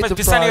 Начали, paid the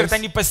Писание говорит, price.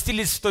 они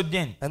постились в тот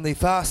день. And they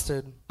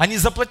fasted. Они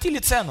заплатили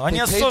цену. Они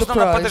They paid the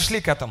осознанно price.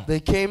 подошли к этому.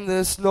 They came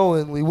this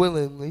knowingly,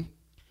 willingly.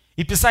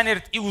 И Писание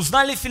говорит, и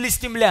узнали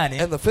филистимляне,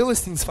 And the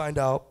Philistines find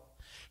out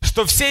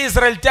что все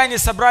израильтяне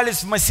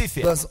собрались в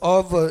Массифе. that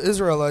all the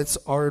Israelites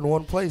are in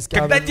one place.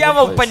 Когда gathered in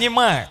дьявол one place.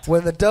 понимает,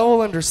 When the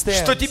devil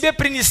understands что тебе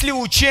принесли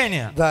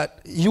учения, that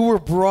you were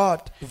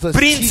brought the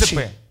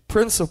принципы, teaching,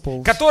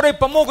 principles которые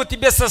помогут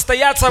тебе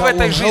состояться в that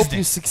этой will help жизни,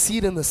 you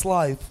succeed in this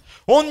life.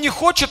 он не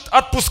хочет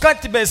отпускать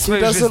тебя из He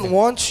своей doesn't жизни.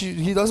 want you.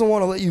 He doesn't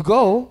want to let you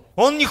go.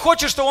 Он не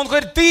хочет, что он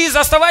говорит, ты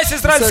оставайся He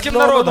said, израильским no,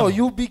 no, no. народом.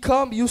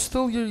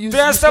 You Ты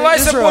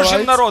оставайся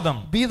Божьим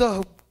народом. Be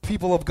the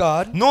people of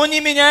God, Но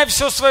не меняй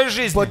все в своей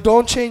жизни. but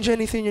don't change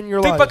anything in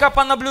your Ты life. пока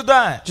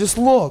понаблюдаешь. Just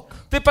look.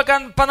 Ты пока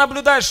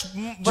понаблюдаешь,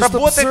 Just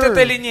работает observe.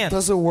 это или нет.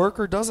 Does it work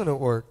or doesn't it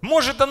work?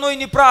 Может, оно и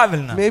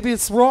неправильно. Maybe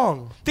it's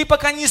wrong. Ты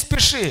пока не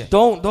спеши.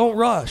 Don't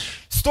rush.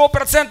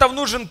 100%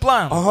 нужен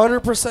план.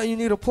 100% you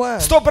need a plan.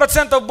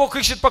 100% Бог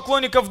ищет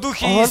поклонников в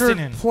духе и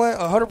истине.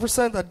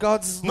 100% that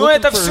God's Но looking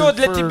это for, все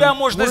для for тебя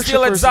можно worshipers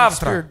сделать in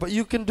завтра. spirit, but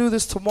you can do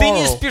this Ты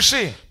не tomorrow.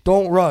 спеши.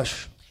 Don't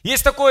rush.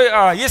 Есть такой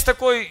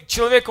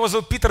человек, его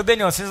зовут Питер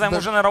Дэниелс, не знаю, ему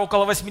уже, наверное,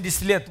 около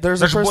 80 лет, There's a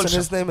даже person, больше.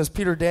 his name is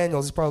Peter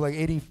Daniels. He's probably like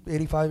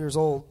 85 years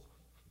old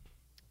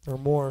or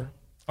more.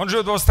 Он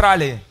живет в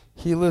Австралии.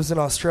 He lives in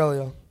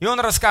Australia, И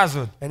он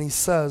рассказывает, and he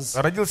says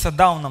родился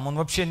Дауном, он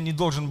вообще не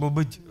должен был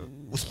быть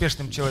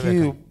успешным he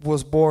человеком.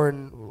 was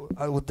born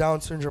with Down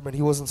syndrome, and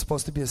he wasn't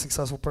supposed to be a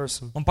successful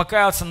person. Он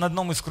покаялся на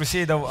одном из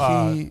крусейдов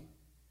He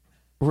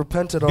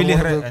repented on Billy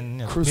one Graham- of the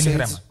нет, Billy crusades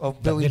Graham. of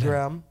Да, Billy Billy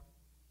Graham,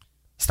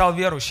 стал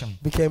верующим.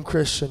 became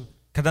Christian.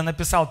 Когда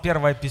написал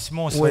первое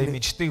письмо своей When-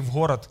 мечты в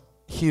город,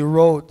 He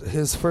wrote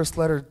his first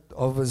letter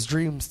of his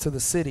dreams to the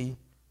city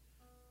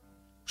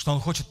что он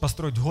хочет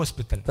построить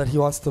госпиталь. that he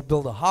wants to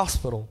build a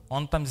hospital.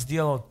 Он там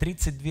сделал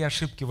 32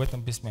 ошибки в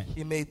этом письме.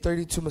 He made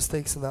 32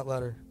 mistakes in that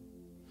letter.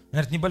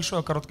 Наверное,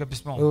 небольшое, короткое It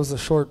письмо. was a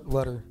short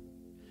letter,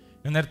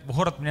 И, наверное,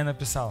 город мне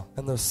написал,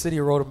 and the city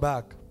wrote him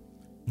back.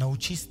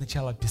 научись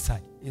сначала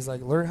писать, He's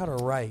like, learn how to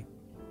write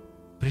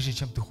прежде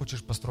чем ты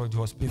хочешь построить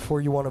госпиталь.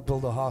 before you want to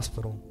build a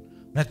hospital.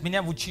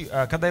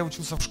 Наверное, когда я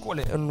учился в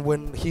школе, And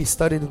when he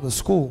studied in the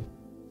school,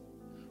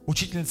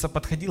 учительница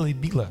подходила и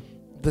била.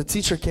 the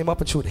teacher came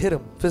up and she would hit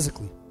him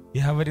physically. И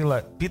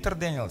говорила, Питер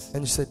Дэниелс,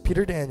 And she said,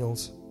 Peter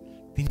Daniels,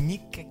 ты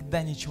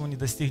никогда ничего не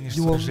достигнешь в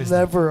you своей will жизни.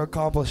 never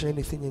accomplish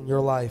anything in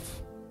your life.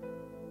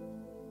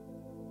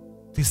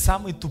 Ты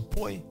самый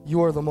тупой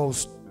You are the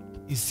most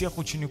из всех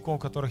учеников,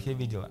 которых я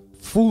видела.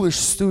 foolish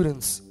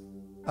students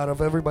out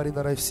of everybody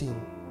that I've seen.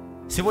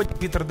 Сегодня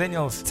Питер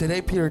Дэниелс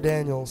Today, Peter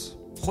Daniels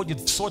входит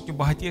в 100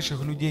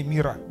 богатейших людей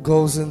мира.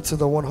 goes into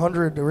the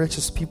 100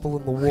 richest people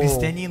in the world.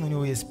 Христианин, у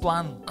него есть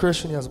план.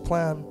 Christian, he has a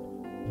plan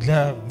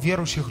Для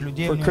верующих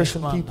людей у For него есть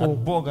Christian план people. от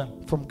Бога.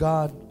 from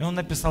God. И он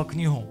написал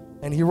книгу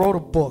And he wrote a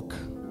book,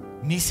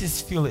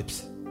 «Миссис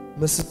Филлипс,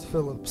 Mrs.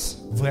 Phillips,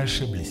 вы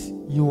ошиблись».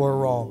 you are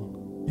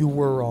wrong. You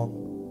were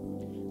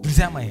wrong.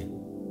 Друзья мои,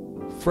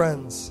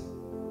 Friends,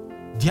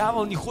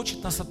 дьявол не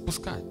хочет нас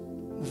отпускать.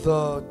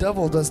 the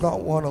devil does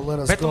not want to let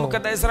us Поэтому, go.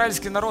 когда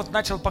израильский народ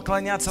начал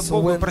поклоняться So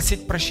Богу и when-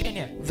 просить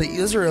прощения, The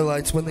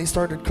Israelites, when they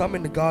started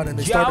coming to God and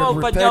they дьявол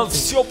started поднял repenting,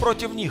 все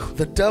против них.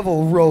 the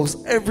devil rose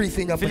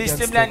everything up against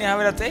them. Филистимляне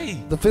говорят,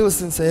 эй, The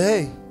Philistines say,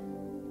 hey,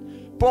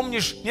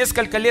 помнишь,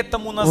 несколько лет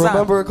тому назад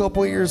remember a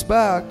couple of years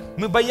back,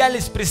 мы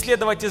боялись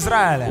преследовать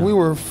Израиля. we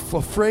were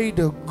afraid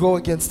to go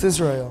against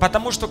Israel.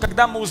 Потому что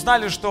когда мы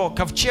узнали, что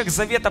ковчег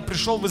Завета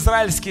пришел в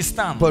израильский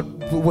стан,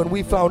 But when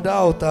we found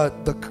out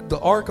that the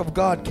ark of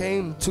God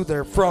came to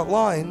their front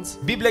lines,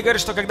 Библия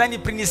говорит, что когда они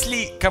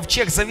принесли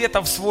ковчег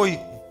Завета в свой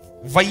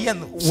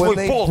when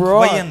they полк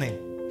brought военный,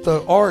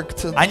 the ark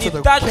to они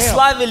the так camp,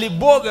 славили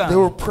Бога, they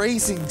were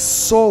praising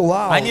so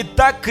loud. они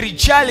так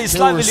кричали и They were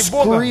славили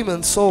Бога,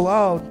 screaming so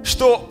loud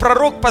что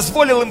пророк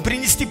позволил им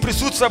принести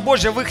присутствие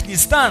Божье в их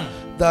стан.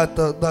 that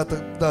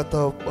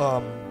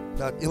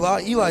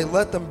Eli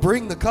let them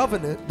bring the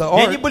covenant, the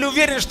И они ark, были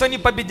уверены, что они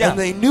победят. and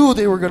they knew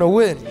they were going to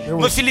win.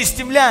 Но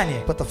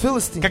филистимляне, But the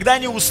Philistines, когда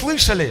они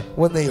услышали,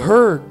 when they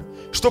heard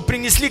что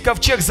принесли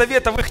ковчег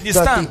завета в их that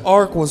места, the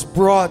ark was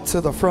brought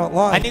to the front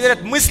они line.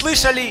 говорят, мы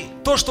слышали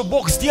то, что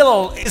Бог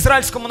сделал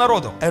израильскому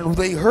народу. And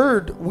we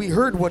heard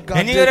what И God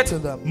они did говорят,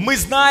 to them. мы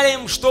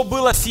знаем, что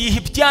было с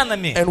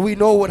египтянами. And we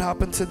know what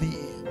happened to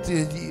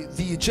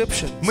the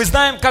Egyptians. Мы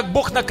знаем, как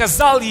Бог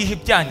наказал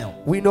египтян.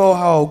 We know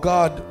how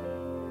God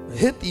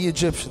hit the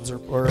Egyptians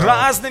or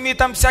Разными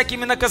там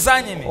всякими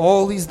наказаниями.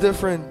 all these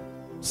different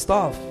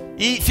stuff.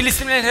 И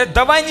филистимляне говорят,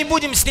 давай не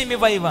будем с ними And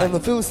воевать. the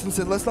Philistines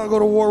said, let's not go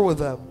to war with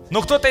them.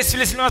 Но кто-то из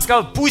филистимлян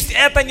сказал, пусть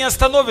это не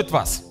остановит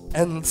вас.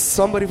 And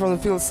somebody from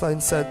the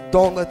Philistines said,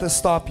 don't let this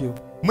stop you.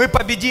 Мы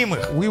победим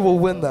их. We will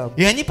win them.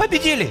 И они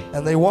победили.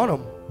 And they won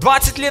them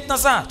 20 лет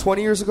назад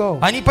 20 years ago.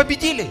 они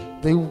победили.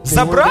 They were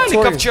Забрали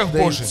victorious. ковчег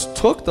They Божий.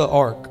 took the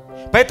ark.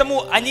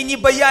 Поэтому они не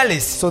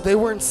боялись So they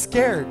weren't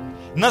scared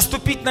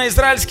наступить на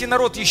израильский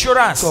народ еще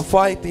раз. to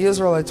fight the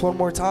Israelites one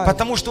more time.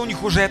 Потому что у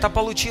них уже это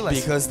получилось.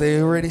 Because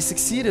they already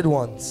succeeded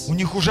once. У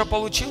них уже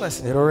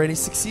получилось. They'd already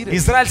succeeded.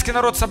 Израильский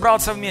народ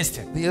собрался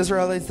вместе. The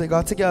Israelites, they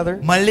got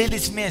together.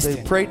 Молились They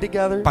вместе. prayed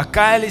together.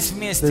 Покаялись They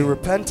вместе.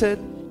 repented.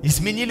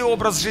 Изменили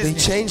образ жизни. They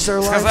changed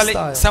their Сказали,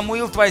 lifestyle.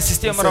 Самуил, твоя They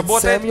система said,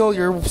 работает. Samuel,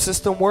 your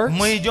system works.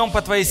 Мы идем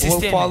по твоей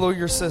We'll follow системе,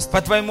 your system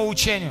по твоему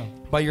учению.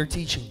 by your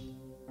teaching.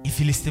 И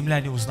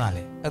филистимляне узнали,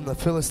 And the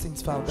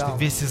Philistines found что out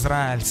весь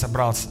Израиль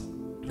собрался.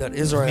 that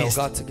Israel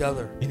вместе. got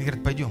together. И они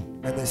говорят, пойдем,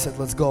 And they said,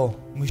 let's go.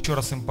 мы еще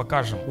раз им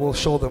покажем, We'll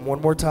show them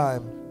one more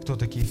time кто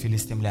такие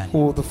филистимляне.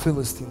 who the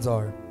Philistines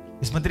are.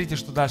 И смотрите,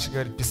 что дальше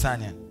говорит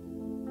Писание.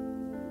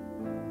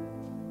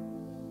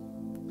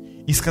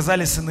 И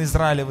сказали сыны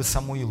Израилевы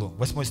Самуилу,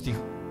 8 стих,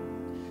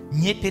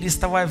 не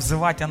переставай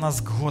взывать о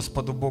нас к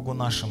Господу Богу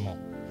нашему,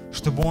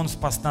 чтобы Он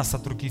спас нас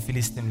от руки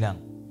филистимлян.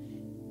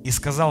 И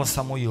сказал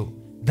Самуил,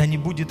 да не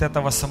будет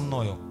этого со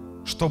мною,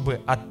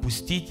 чтобы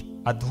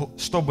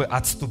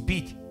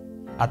отступить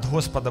от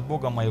Господа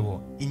Бога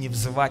моего и не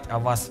взывать о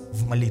вас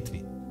в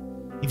молитве.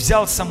 И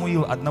взял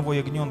Самуил одного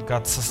ягненка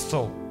от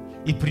сосцов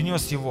и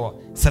принес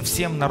его со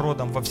всем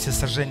народом во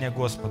всесожжение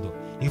Господу.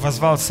 И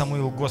воззвал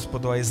Самуил к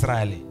Господу о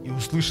Израиле, и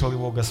услышал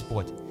его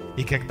Господь.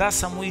 И когда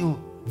Самуил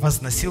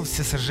возносил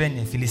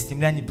всесожжение,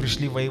 филистимляне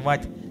пришли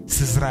воевать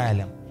с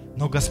Израилем.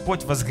 Но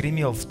Господь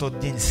возгремел в тот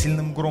день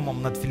сильным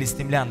громом над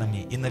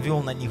филистимлянами и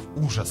навел на них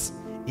ужас,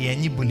 и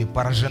они были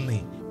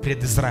поражены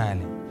пред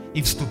Израилем.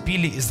 И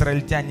вступили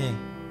израильтяне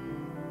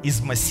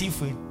из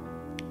Массифы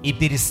и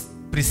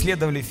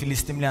преследовали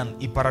филистимлян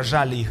и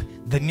поражали их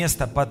до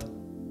места под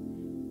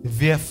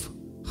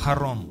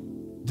Вев-Харон.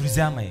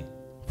 Друзья мои,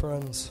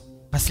 Friends,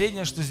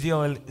 последнее, что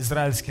сделал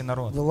израильский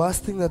народ, the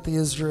last thing that the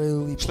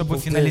Israeli чтобы people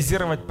did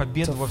финализировать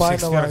победу to во всех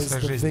сферах finalize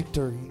своей the жизни,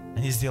 victory,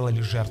 они сделали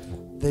жертву.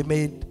 they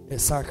made a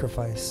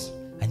sacrifice.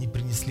 Они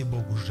принесли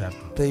Богу жертву.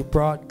 They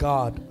brought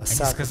God a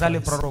Они сказали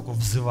sacrifice. пророку,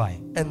 взывай.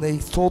 And they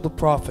told the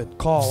prophet,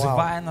 call out.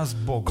 Взывай нас к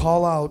Богу.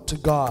 Call out to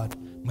God.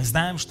 Мы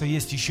знаем, что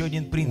есть еще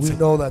один We принцип.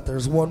 know that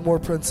there's one more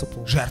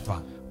principle,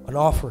 Жертва. an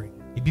offering.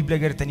 И Библия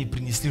говорит, они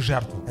принесли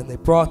жертву. And they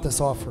brought this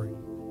offering.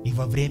 И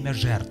во время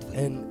жертвы.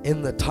 And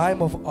in the time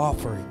of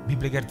offering,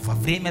 Библия говорит, во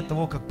время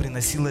того, как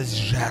приносилась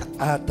жертва,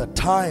 at the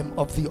time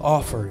of the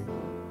offering,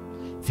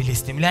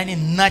 филистимляне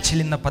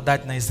начали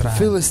нападать на the Израиль.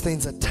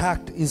 Philistines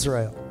attacked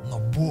Israel. Но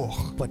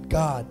Бог But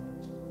God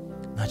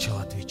начал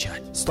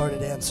отвечать.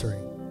 started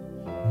answering.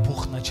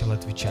 Бог начал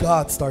отвечать.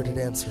 God started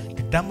answering.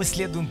 Когда мы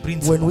следуем When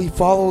принципу, we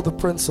follow the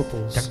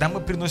principles, когда мы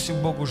приносим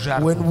Богу when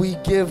жертву, we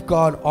give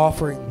God мы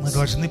offerings,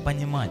 должны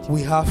понимать,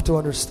 we have to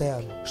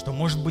understand что,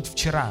 может быть,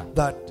 вчера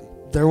that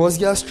there was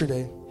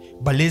yesterday,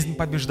 болезнь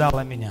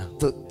побеждала меня,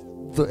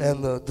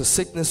 the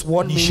sickness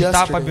won me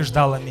нищета yesterday,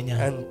 побеждала меня.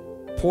 and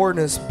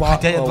poorness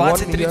Хотя я won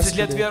me 20-30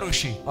 лет yesterday.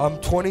 верующий,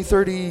 I'm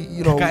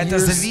 20-30, какая-то years,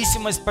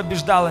 зависимость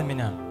побеждала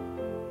меня.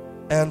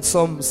 and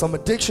some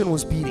addiction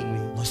was beating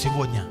me. Но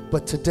сегодня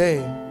But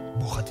today,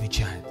 Бог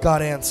отвечает.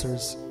 God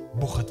answers.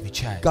 Бог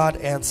отвечает.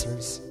 God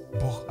answers.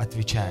 Бог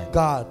отвечает.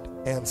 God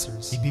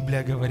answers. И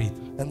Библия говорит,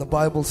 And the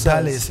Bible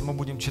далее, says, если мы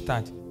будем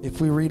читать, if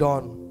we read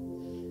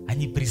on,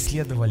 они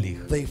преследовали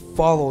их. they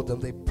followed them,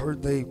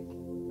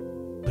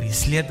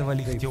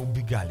 Преследовали их, те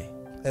убегали.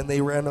 and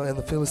they ran, and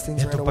the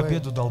Philistines ran Эту away.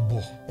 победу дал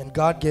Бог. And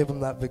God gave them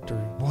that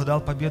victory. Бог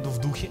дал победу в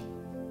духе,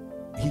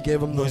 He gave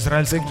them но the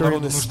израильскому victory in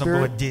народу the нужно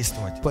было spirit.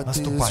 действовать, But the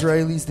наступать.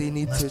 Israelis, they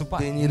needed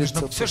Наступать.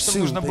 to Все, что pursue.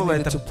 нужно They было,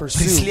 needed это to pursue.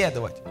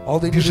 преследовать, All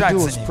they needed to бежать do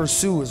за is ним.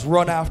 pursue, is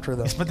run after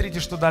them. И смотрите,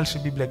 что дальше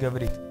Библия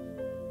говорит.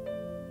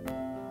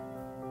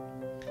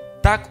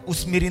 Так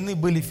усмирены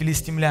были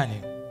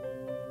филистимляне,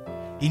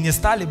 и не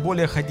стали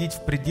более ходить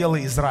в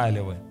пределы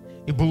Израилевы.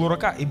 И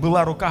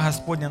была рука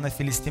Господня на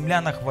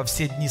филистимлянах во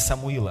все дни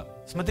Самуила.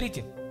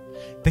 Смотрите,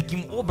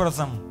 таким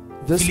образом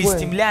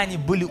филистимляне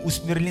были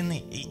усмирены,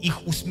 и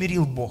их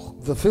усмирил Бог.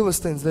 The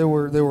Philistines, they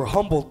were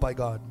humbled by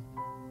God.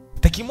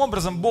 Таким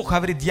образом Бог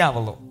говорит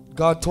дьяволу,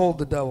 God told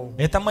the devil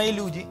это мои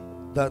люди,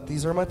 that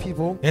these are my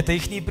people. это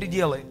ихние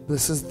пределы,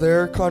 This is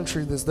their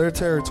country. This is their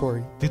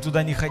territory. ты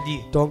туда не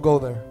ходи, Don't go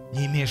there.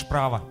 не имеешь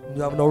права. You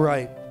have no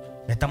right.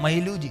 Это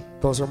мои люди,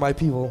 Those are my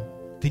people.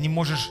 Ты не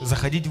можешь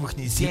заходить в их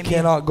You семьи.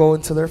 cannot go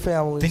into their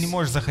Ты не families.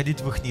 можешь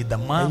заходить в их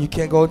дома. And you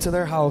can't go into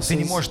their Ты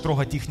не houses. можешь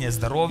трогать их You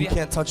здоровье.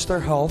 can't touch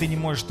their health. Ты не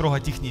можешь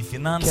трогать их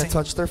финансы. Can't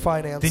touch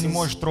their Ты не finances.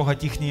 можешь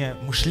трогать их You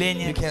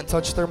мышление. can't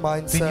touch their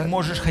Ты не mindset.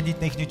 можешь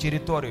ходить на их You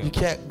территорию.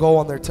 can't go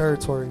on their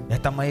territory.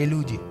 Это мои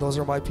люди. Those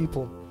are my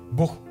people.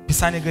 Бог,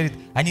 Писание говорит,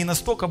 они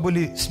настолько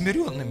были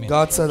смиренными,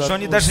 God said что that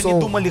они we're даже не so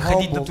думали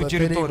ходить на humble ту that they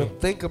didn't территорию. even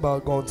think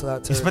about going to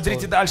that И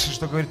смотрите territory. дальше,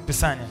 что говорит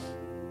Писание.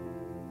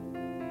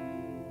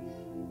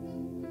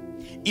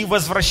 И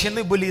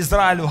возвращены были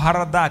Израилю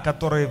города,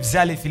 которые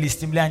взяли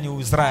филистимляне у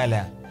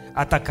Израиля,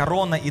 от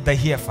Акарона и до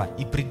Гефа,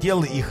 и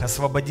пределы их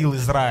освободил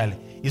Израиль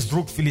из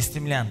рук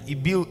филистимлян, и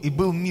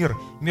был мир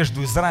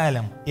между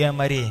Израилем и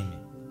Амореями.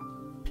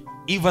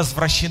 И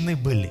возвращены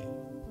были.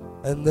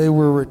 And they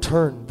were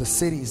returned, the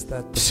cities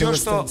that the Все,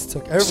 Philistines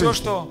took,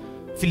 что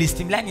everything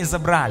филистимляне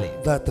забрали.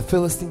 that the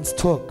Philistines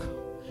took.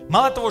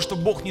 Мало того, что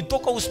Бог не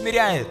только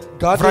усмиряет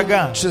God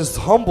врага, didn't just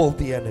humble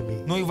the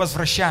enemy, но и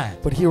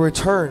возвращает. but He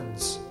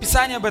returns.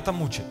 Писание об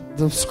этом учит.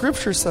 The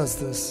Scripture says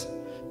this.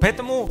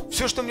 Поэтому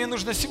все, что мне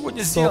нужно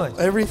сегодня So сделать,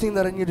 everything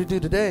that I need to do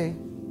today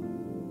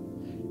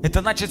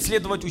это начать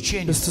следовать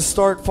учению, is to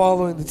start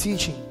following the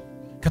teaching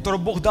которое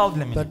Бог дал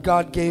для меня. that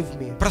God gave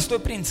me. Простой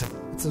принцип.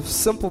 It's a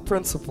simple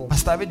principle.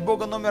 Поставить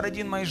Бога номер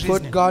один в моей Put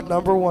жизни. God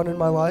number one in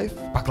my life,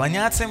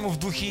 Поклоняться Ему в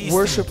духе истины.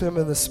 worship Him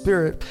in the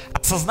Spirit,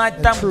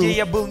 Осознать там, truth. где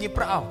я был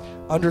неправ.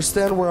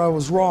 understand where I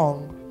was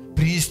wrong,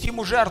 Принести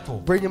Ему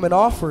жертву. bring Him an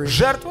offering,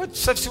 Жертвовать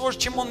со всего,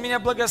 чем Он меня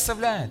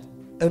благословляет.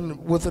 and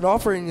with an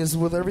offering is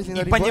with everything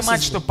И that He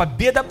понимать, blesses что me.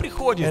 победа And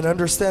приходит,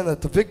 understand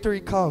that the victory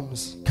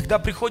comes когда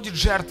приходит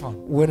жертва.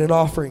 when an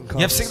offering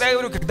Я comes. всегда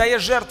говорю, когда я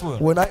жертвую,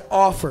 When I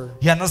offer,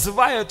 я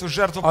называю эту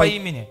жертву по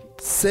имени.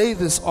 say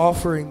this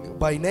offering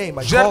by name.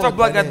 I call Жертва it by name.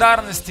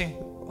 благодарности.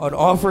 An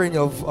offering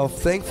of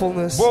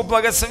thankfulness. Бог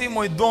благослови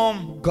мой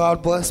дом.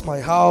 God bless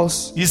my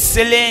house.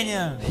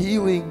 Исцеление.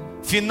 Healing.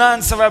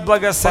 Финансовое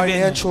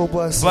благословение. Financial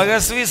blessing.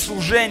 Благослови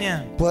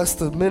служение. Bless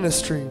the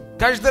ministry.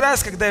 Каждый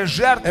раз, когда я Every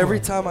жертвую,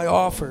 time I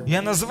offer,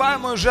 я называю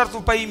мою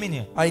жертву по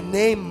имени. I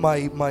name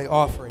my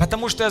offering.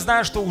 Потому что я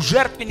знаю, что у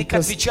жертвенника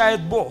Because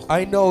отвечает Бог.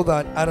 I know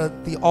that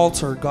at the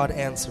altar, God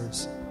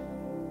answers.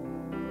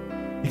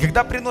 И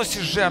когда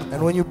приносишь And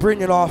жертву, when you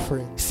bring an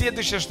offering,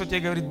 следующее, что тебе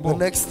говорит the Бог,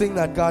 next thing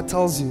that God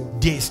tells you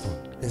действуй.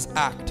 is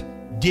act.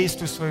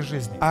 Действуй в своей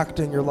жизни. Act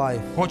in your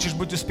life. Хочешь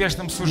быть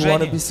успешным в You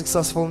want to be служении?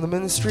 successful in the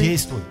ministry?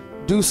 Действуй.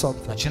 Do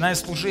something. Начинай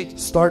служить.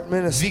 Start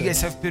ministry.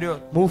 Двигайся вперед.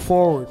 Move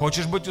forward.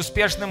 Хочешь быть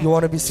успешным You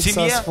want to be в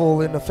семье?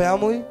 successful in a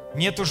family?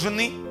 Нету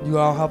жены? You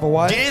don't have a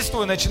wife?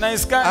 Действуй, начинай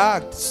искать.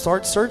 Act.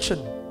 Start searching.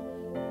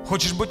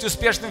 Хочешь быть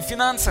успешным в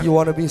финансах? You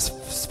want to be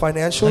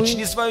financially?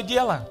 Начни свое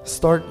дело.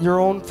 Start your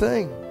own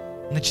thing.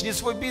 Начни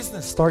свой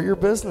бизнес. Start your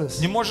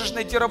business. Не можешь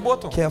найти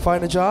работу? Can't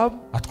find a job?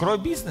 Открой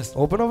бизнес.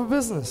 Open up a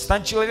business.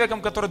 Стань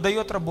человеком, который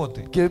дает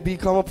работы.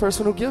 Become a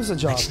person who gives a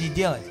job. Начни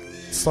делать.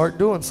 Start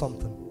doing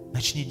something.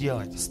 Начни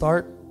делать.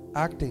 Start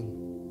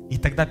acting. И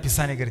тогда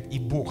Писание говорит, и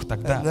Бог And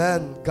тогда,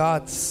 then the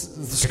Когда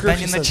scripture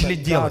они says начали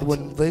that делать. God,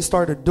 when they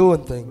started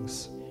doing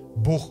things,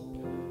 Бог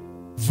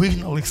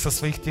выгнал их со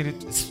своих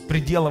с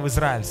пределов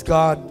израильских.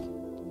 God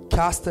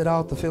casted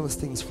out the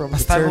Philistines from the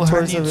Поставил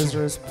territories of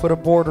границу. Israel, put a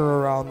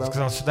border around them,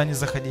 Сказал, сюда не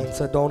заходите. and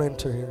said, don't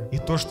enter here. И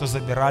то, что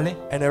забирали,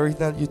 And everything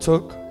that you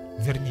took,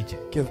 верните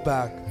give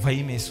back. во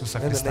имя Иисуса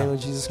In the Христа. name of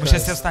Jesus Мы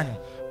сейчас все Christ. встанем.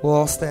 We'll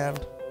all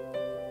stand.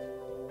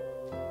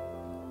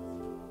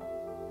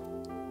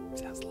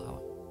 Вся слава.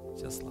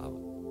 Вся слава.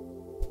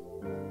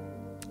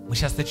 Мы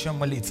сейчас начнем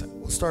молиться,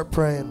 We'll start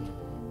praying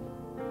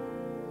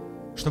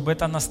чтобы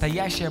эта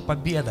настоящая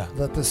победа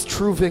that this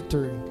true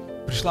victory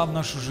пришла в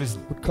нашу жизнь.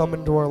 would come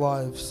into our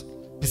lives.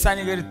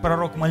 Писание говорит,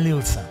 пророк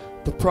молился.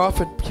 The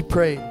prophet, he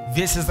prayed.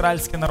 Весь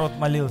израильский народ The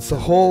молился.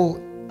 whole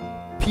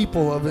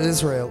people of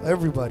Israel,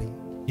 everybody,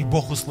 И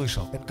Бог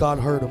услышал. and God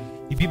heard him.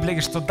 И Библия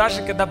говорит, что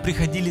даже когда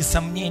приходили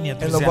сомнения, And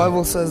the друзья,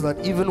 Bible says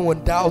that even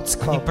when doubts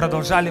они come,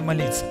 продолжали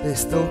молиться. they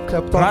still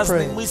kept on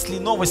Разные praying. мысли,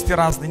 новости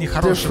разные,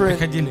 нехорошие Different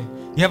приходили.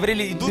 И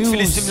говорили, идут news.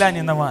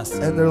 филистимляне на вас.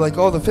 And they're like,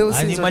 oh, the Philistines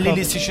Они are coming.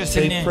 молились еще They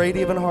сильнее. prayed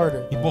even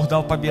harder. И Бог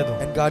дал победу.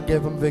 And God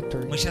gave them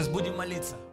victory. Мы сейчас будем молиться.